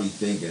how I be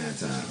thinking at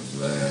times,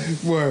 man.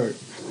 Word.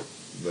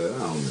 But I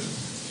don't know.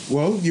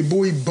 Well, your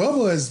boy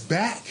Bubba is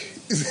back.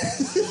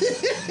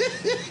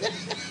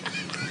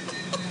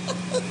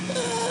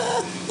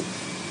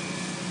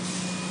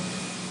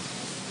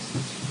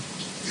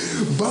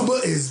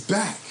 Bubba is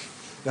back.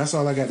 That's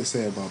all I got to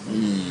say about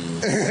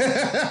Bubba.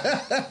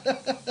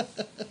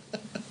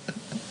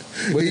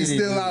 He's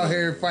still out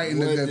here fighting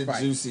the good fight. What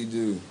did Juicy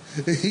do?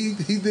 He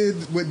did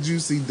what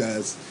Juicy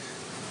does.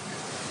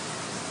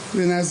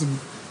 And that's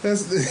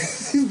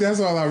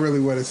all I really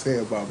want to say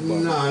about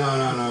Bubba.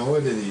 No.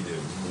 What did he do?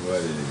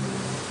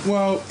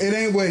 Well, it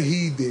ain't what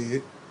he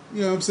did.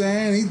 You know what I'm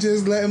saying? He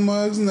just letting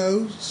mugs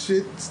know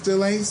shit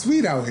still ain't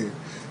sweet out here.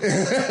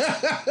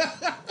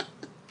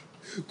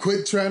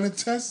 Quit trying to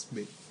test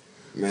me.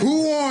 Man.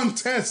 Who on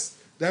test?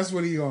 That's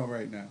what he on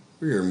right now.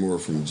 We hear more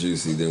from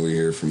Juicy than we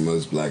hear from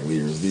most black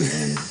leaders these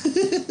days.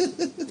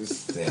 It's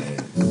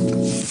sad.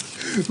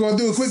 Gonna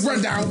do a quick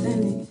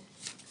rundown.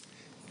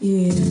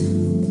 Yeah.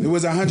 There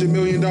was $100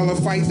 million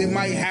fight that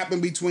might happen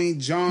between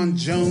John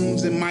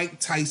Jones and Mike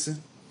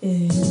Tyson.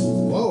 Yeah.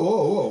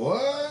 Whoa,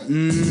 what?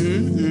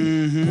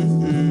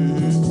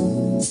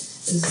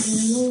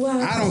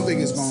 I don't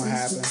think it's gonna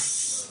happen.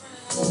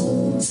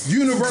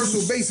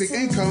 Universal basic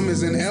income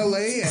is in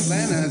LA,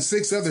 Atlanta, and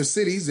 6 other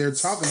cities. They're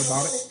talking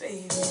about it.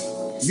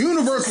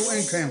 Universal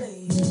income.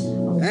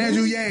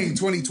 Andrew Yang,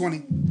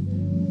 2020.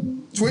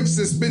 Twitch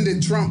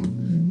suspended Trump.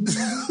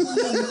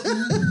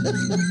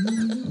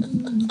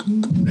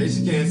 They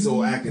should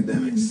cancel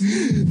academics.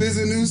 There's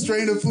a new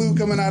strain of flu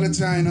coming out of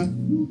China,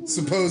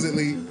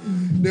 supposedly.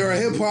 There are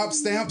hip-hop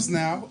stamps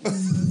now.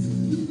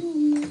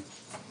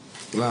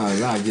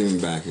 Not giving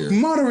back here.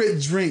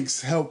 Moderate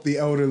drinks help the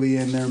elderly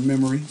in their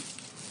memory.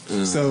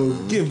 So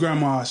give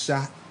Grandma a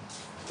shot.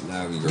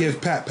 That'd be great.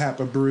 Give Pap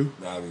a brew.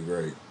 That'd be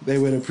great. They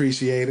would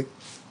appreciate it.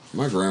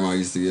 My grandma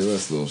used to give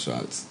us little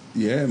shots.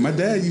 Yeah, my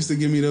dad used to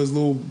give me those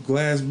little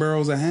glass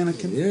barrels of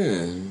Heineken.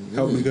 Yeah.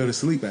 Helped me go to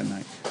sleep at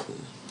night.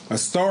 A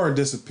star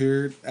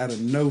disappeared out of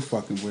no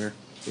fucking where.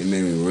 It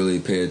made me really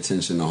pay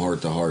attention to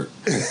heart.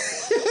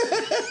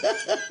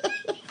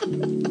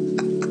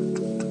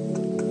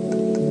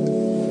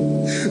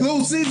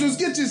 Little Caesars,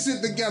 get your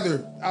shit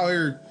together. Out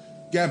here,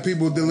 got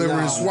people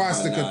delivering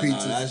swastika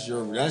pizzas.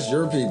 That's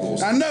your people.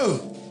 I know.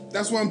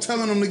 That's why I'm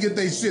telling them to get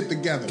their shit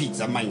together.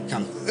 Pizza might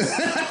come.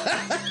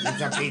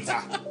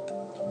 Pizza.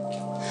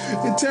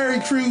 And Terry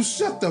Crews,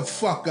 shut the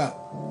fuck up.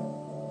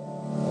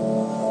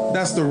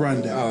 That's the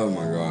rundown. Oh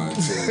my God.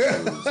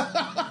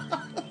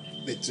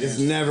 It's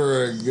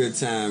never a good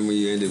time when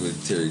you end it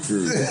with Terry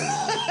Crews.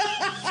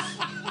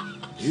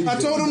 I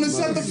told him to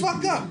shut the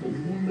fuck up,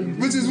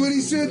 which is what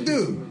he should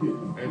do.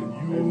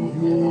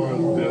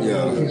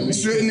 Yeah.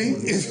 Shouldn't he?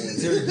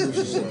 Terry Crews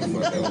should shut the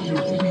fuck up.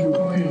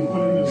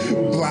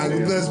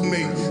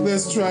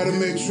 Let's try to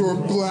make sure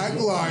Black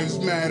Lives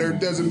Matter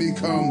doesn't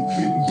become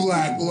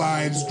Black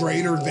Lives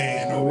Greater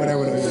Than or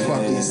whatever the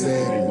fuck he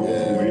said.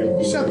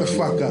 Yeah. Shut the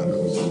fuck up.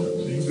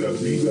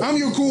 I'm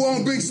your cool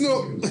on Big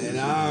Snoop. And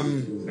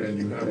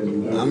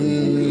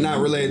I'm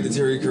not related to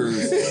Terry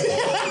Crews.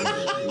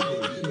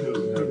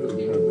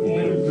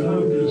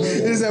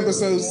 This is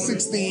episode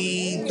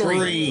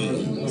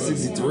 63.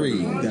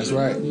 63. That's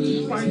right.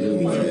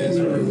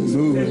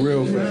 Moving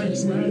real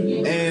fast.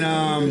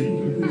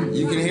 And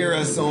you can hear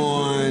us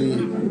on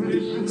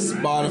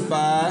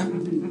Spotify,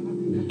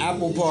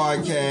 Apple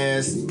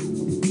Podcasts,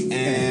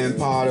 and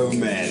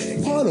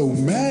Podomatic.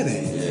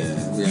 Podomatic?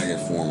 Yeah, we gotta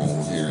get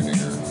formal here and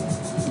there.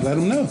 Let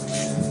them know.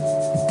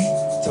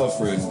 Tell a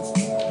friend.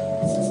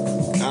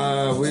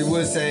 We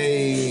would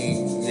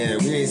say,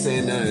 we ain't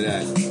saying none of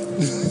that.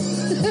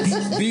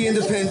 Be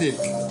independent.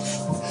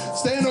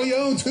 Stand on your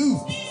own too.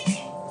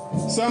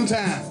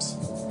 Sometimes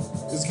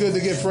it's good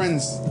to get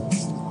friends.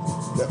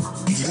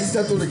 You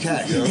stepped on the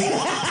cat, yo.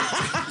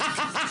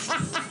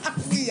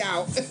 We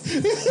out.